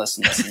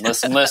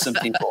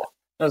 people.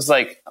 I was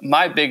like,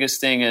 my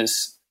biggest thing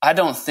is I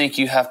don't think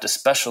you have to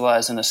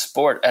specialize in a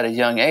sport at a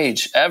young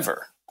age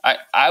ever.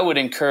 I would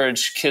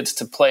encourage kids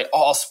to play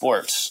all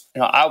sports.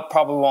 I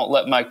probably won't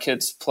let my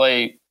kids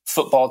play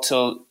football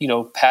till,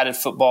 padded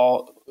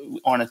football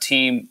on a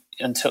team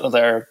until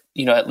they're,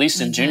 at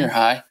least in junior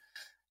high.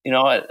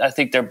 I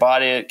think their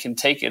body can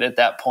take it at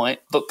that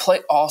point, but play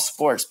all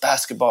sports,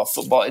 basketball,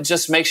 football. It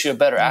just makes you a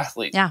better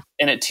athlete. Yeah.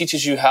 And it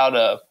teaches you how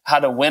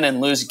to win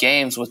and lose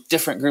games with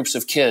different groups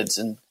of kids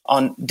and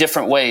on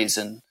different ways.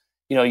 And,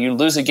 you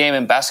lose a game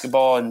in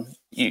basketball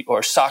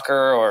or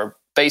soccer or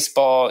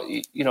baseball,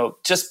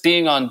 just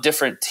being on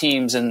different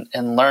teams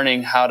and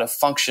learning how to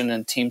function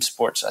in team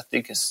sports, I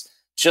think is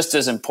just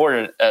as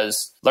important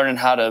as learning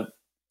how to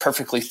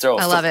perfectly throw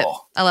a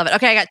football. I love it.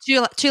 Okay, I got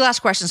two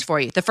last questions for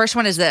you. The first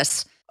one is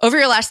this. Over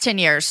your last 10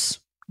 years,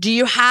 do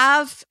you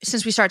have,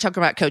 since we started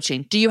talking about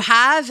coaching, do you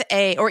have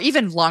or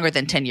even longer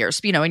than 10 years,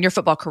 in your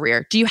football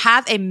career, do you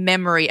have a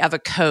memory of a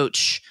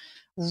coach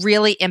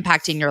really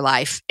impacting your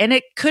life? And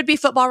it could be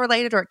football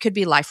related or it could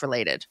be life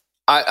related.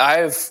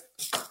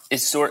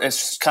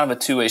 It's kind of a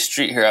two-way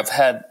street here. I've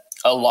had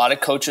a lot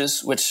of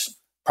coaches, which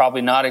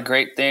probably not a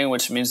great thing,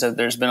 which means that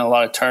there's been a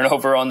lot of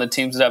turnover on the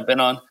teams that I've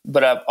been on.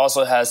 But I've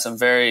also had some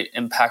very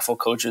impactful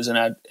coaches, and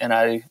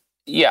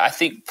I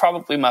think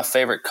probably my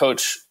favorite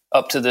coach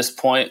up to this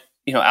point,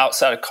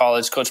 outside of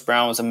college, Coach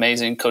Brown was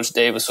amazing. Coach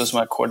Davis was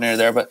my coordinator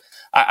there, but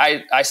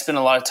I spent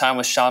a lot of time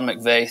with Sean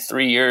McVay,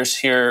 3 years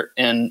here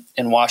in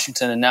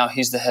Washington, and now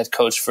he's the head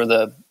coach for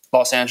the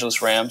Los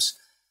Angeles Rams.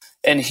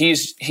 And he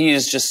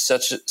is just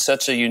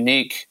such a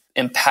unique,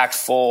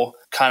 impactful,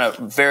 kind of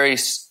very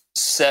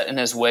set in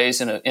his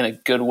ways in a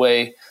good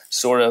way,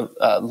 sort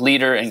of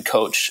leader and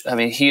coach. I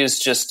mean,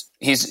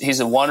 he's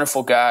a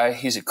wonderful guy.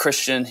 He's a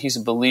Christian. He's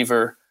a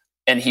believer,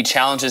 and he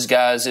challenges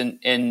guys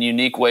in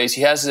unique ways.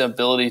 He has the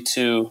ability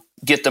to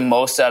get the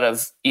most out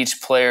of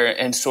each player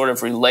and sort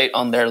of relate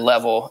on their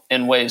level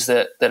in ways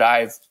that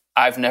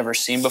I've never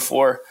seen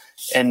before.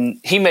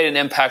 And he made an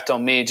impact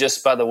on me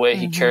just by the way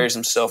he carries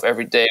himself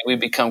every day. We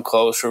become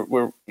close.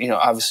 We're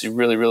obviously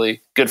really,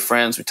 really good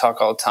friends. We talk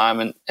all the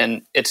time,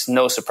 and it's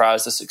no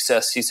surprise the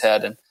success he's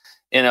had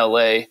in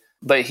LA.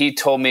 But he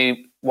told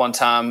me one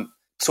time,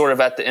 sort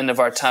of at the end of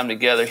our time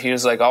together, he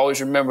was like,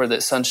 always remember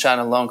that sunshine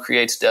alone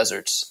creates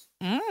deserts.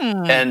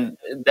 And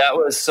that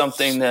was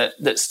something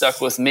that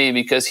stuck with me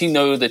because he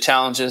knew the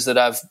challenges that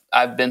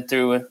I've been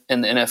through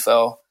in the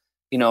NFL,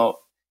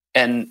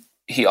 and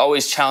he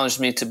always challenged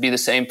me to be the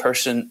same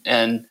person.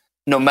 And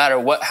no matter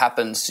what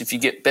happens, if you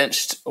get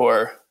benched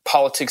or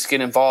politics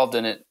get involved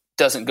and it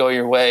doesn't go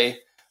your way,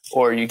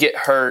 or you get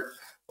hurt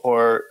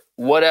or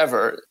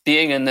whatever,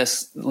 being in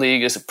this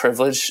league is a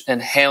privilege,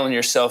 and handling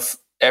yourself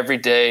every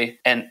day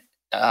and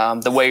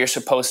the way you're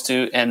supposed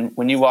to. And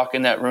when you walk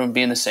in that room,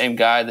 being the same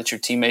guy that your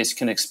teammates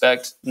can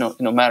expect, no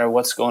matter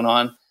what's going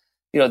on,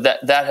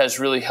 that has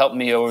really helped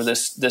me over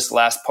this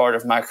last part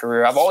of my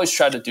career. I've always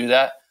tried to do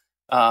that,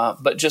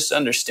 but just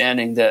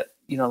understanding that,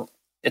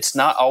 it's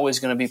not always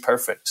going to be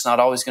perfect. It's not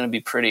always going to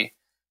be pretty.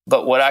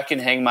 But what I can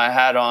hang my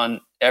hat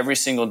on every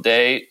single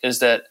day is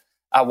that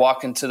I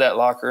walk into that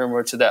locker room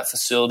or to that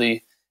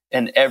facility,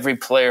 and every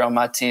player on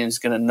my team is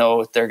going to know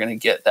what they're going to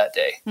get that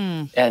day.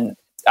 And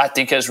I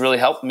think has really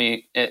helped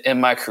me in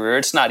my career.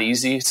 It's not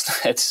easy.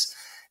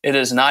 It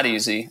is not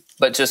easy,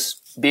 but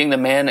just being the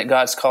man that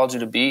God's called you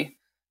to be,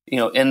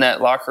 in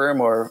that locker room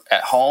or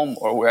at home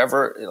or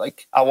wherever,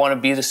 like I want to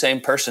be the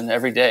same person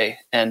every day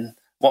and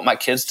want my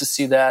kids to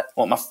see that,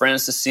 want my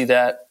friends to see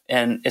that.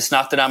 And it's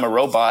not that I'm a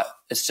robot.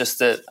 It's just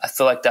that I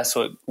feel like that's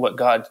what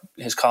God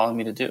is calling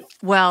me to do.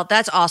 Well,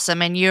 that's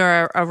awesome. And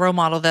you're a role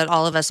model that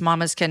all of us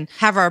mamas can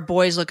have our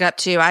boys look up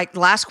to.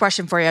 Last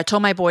question for you. I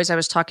told my boys I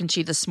was talking to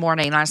you this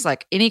morning, and I was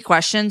like, any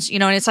questions?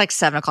 And it's like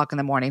 7:00 in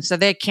the morning, so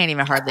they can't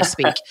even hardly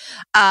speak.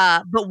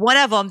 But one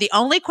of them, the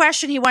only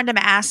question he wanted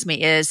to ask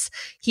me is,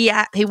 he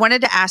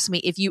wanted to ask me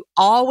if you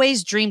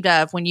always dreamed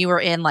of, when you were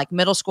in like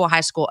middle school,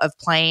 high school, of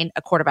playing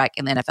a quarterback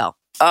in the NFL.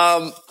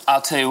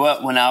 I'll tell you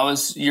what, when I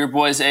was your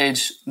boy's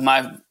age,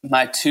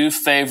 my two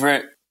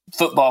favorite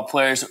football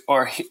players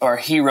or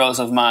heroes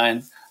of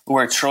mine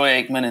were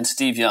Troy Aikman and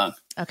Steve Young.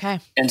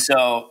 Okay. And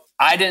so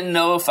I didn't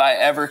know if I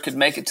ever could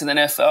make it to the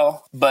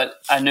NFL, but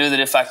I knew that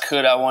if I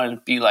could, I wanted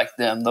to be like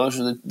them. Those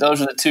are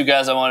the two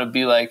guys I wanted to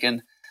be like.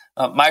 And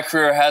my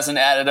career hasn't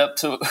added up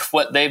to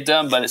what they've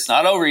done, but it's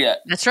not over yet.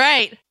 That's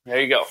right. There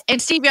you go.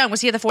 And Steve Young,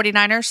 was he at the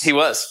 49ers? He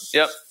was.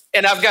 Yep.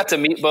 And I've got to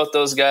meet both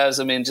those guys.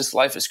 I mean, just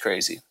life is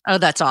crazy. Oh,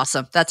 that's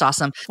awesome. That's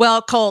awesome.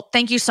 Well, Colt,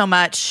 thank you so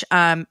much.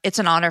 It's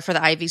an honor for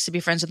the Ivies to be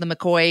friends with the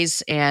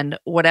McCoys and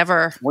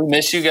whatever. We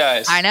miss you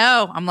guys. I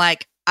know. I'm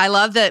like, I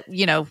love that,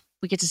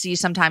 we get to see you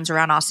sometimes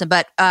around Austin,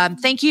 but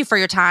thank you for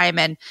your time.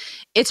 And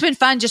it's been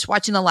fun just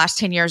watching the last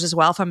 10 years as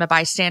well from a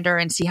bystander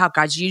and see how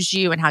God's used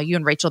you and how you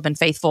and Rachel have been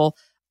faithful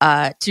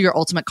to your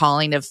ultimate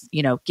calling of,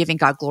 giving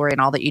God glory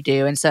and all that you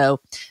do. And so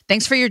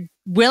thanks for your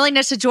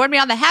willingness to join me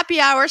on the Happy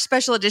Hour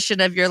special edition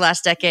of Your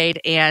Last Decade.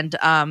 And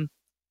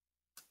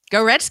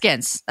go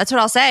Redskins. That's what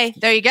I'll say.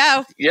 There you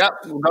go. Yep.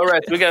 Go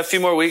Reds. We got a few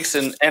more weeks.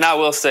 And I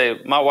will say,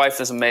 my wife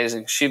is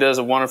amazing. She does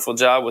a wonderful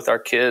job with our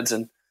kids,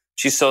 and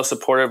she's so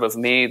supportive of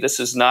me. This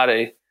is not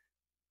a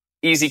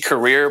easy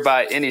career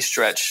by any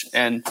stretch.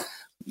 And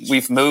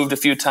we've moved a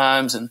few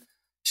times, and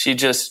she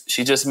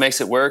just makes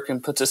it work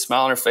and puts a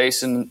smile on her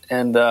face, and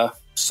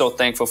so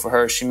thankful for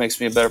her. She makes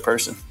me a better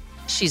person.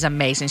 She's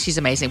amazing. She's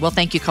amazing. Well,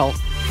 thank you, Colt.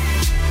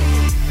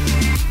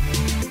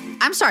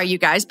 I'm sorry, you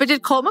guys, but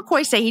did Colt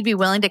McCoy say he'd be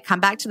willing to come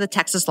back to the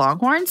Texas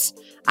Longhorns?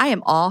 I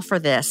am all for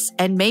this.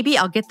 And maybe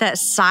I'll get that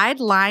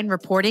sideline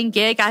reporting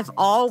gig I've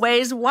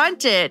always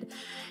wanted.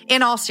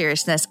 In all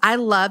seriousness, I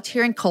loved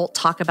hearing Colt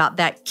talk about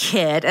that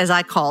kid, as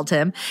I called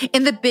him,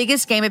 in the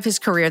biggest game of his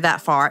career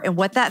that far, and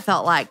what that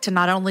felt like to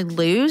not only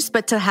lose,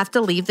 but to have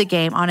to leave the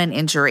game on an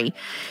injury.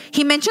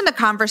 He mentioned the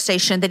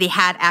conversation that he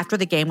had after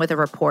the game with a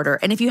reporter,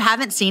 and if you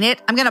haven't seen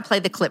it, I'm going to play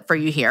the clip for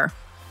you here.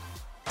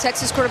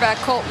 Texas quarterback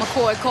Colt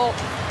McCoy. Colt,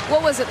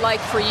 what was it like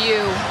for you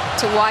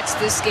to watch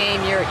this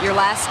game, your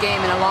last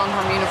game in a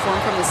Longhorn uniform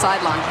from the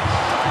sideline?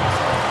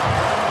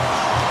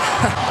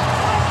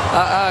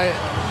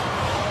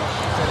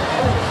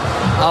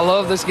 I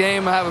love this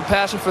game. I have a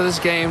passion for this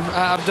game.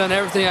 I've done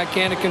everything I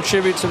can to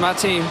contribute to my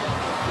team,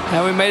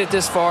 and we made it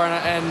this far.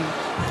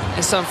 And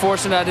it's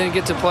unfortunate I didn't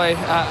get to play.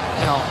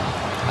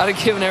 I'd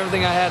have given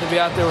everything I had to be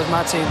out there with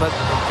my team. But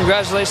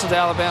congratulations to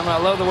Alabama. I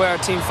love the way our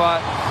team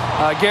fought.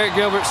 Garrett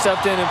Gilbert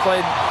stepped in and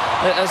played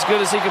as good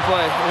as he could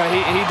play.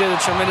 He did a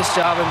tremendous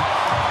job, and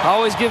I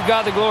always give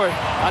God the glory.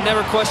 I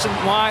never question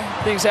why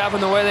things happen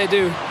the way they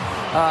do.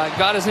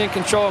 God is in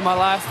control of my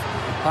life.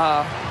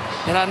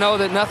 And I know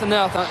that nothing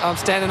else, I'm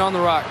standing on the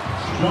rock.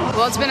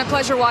 Well, it's been a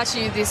pleasure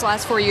watching you these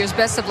last 4 years.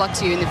 Best of luck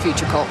to you in the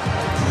future, Colt.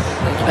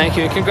 Thank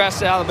you. Congrats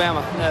to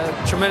Alabama.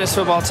 Tremendous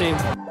football team.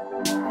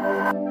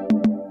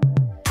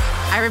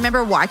 I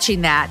remember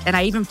watching that, and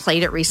I even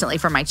played it recently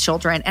for my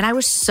children, and I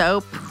was so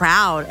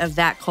proud of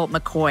that Colt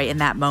McCoy in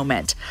that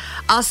moment.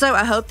 Also,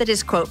 I hope that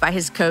his quote by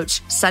his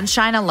coach,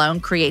 "Sunshine alone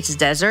creates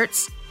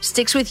deserts,"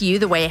 sticks with you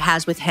the way it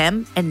has with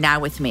him and now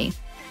with me.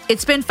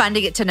 It's been fun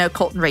to get to know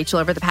Colt and Rachel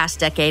over the past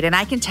decade, and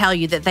I can tell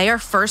you that they are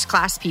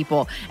first-class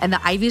people, and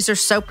the Ivies are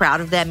so proud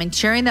of them and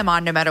cheering them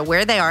on no matter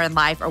where they are in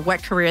life or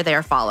what career they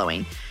are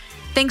following.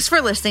 Thanks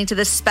for listening to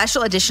this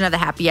special edition of the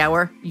Happy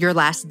Hour, Your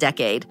Last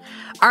Decade.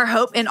 Our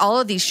hope in all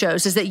of these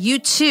shows is that you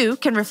too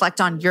can reflect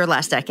on your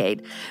last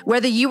decade.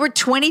 Whether you were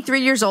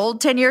 23 years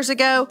old 10 years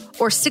ago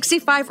or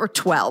 65 or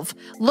 12,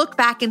 look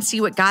back and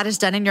see what God has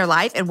done in your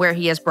life and where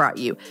he has brought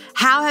you.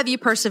 How have you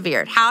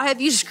persevered? How have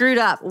you screwed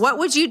up? What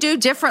would you do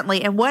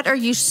differently? And what are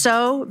you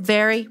so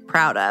very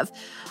proud of?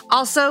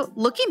 Also,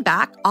 looking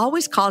back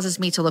always causes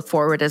me to look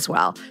forward as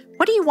well.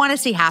 What do you want to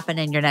see happen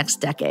in your next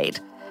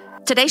decade?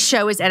 Today's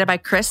show is edited by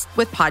Chris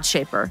with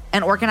Podshaper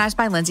and organized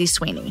by Lindsay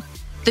Sweeney.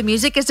 The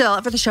music is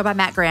developed for the show by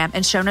Matt Graham,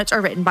 and show notes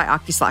are written by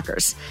Aki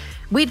Slockers.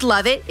 We'd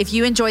love it if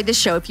you enjoyed this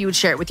show, if you would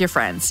share it with your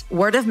friends.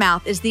 Word of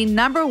mouth is the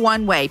number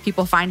one way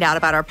people find out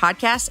about our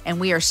podcast, and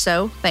we are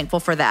so thankful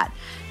for that.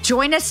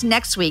 Join us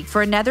next week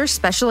for another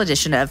special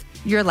edition of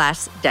Your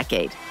Last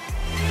Decade.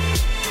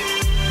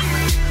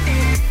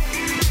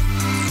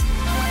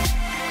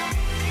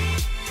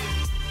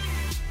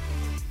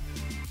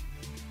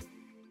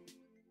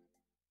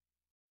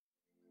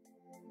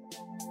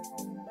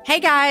 Hey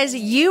guys,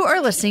 you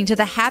are listening to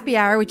the Happy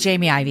Hour with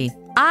Jamie Ivey.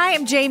 I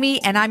am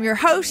Jamie and I'm your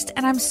host,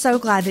 and I'm so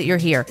glad that you're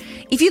here.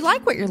 If you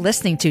like what you're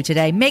listening to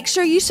today, make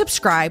sure you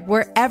subscribe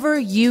wherever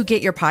you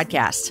get your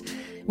podcasts.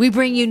 We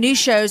bring you new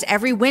shows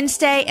every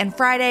Wednesday and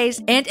Fridays,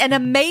 and an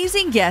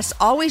amazing guest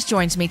always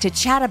joins me to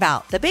chat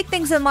about the big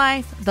things in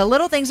life, the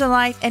little things in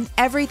life, and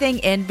everything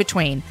in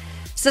between.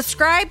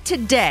 Subscribe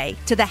today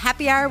to the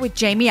Happy Hour with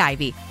Jamie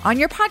Ivey on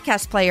your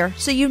podcast player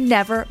so you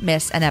never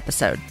miss an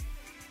episode.